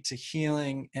journey to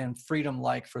healing and freedom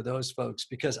like for those folks?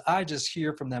 Because I just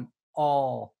hear from them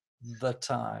all the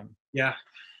time. Yeah.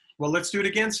 Well, let's do it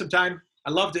again sometime.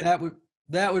 I loved it.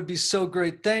 That would be so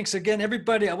great. Thanks again,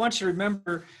 everybody. I want you to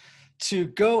remember to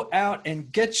go out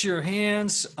and get your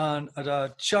hands on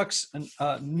Chuck's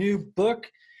new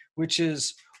book, which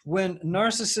is When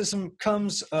Narcissism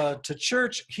Comes to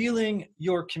Church, Healing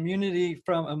Your Community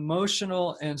from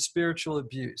Emotional and Spiritual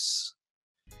Abuse.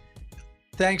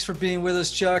 Thanks for being with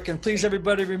us, Chuck. And please,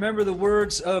 everybody, remember the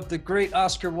words of the great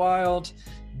Oscar Wilde,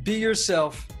 be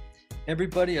yourself.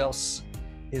 Everybody else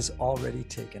is already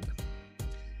taken.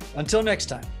 Until next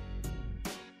time.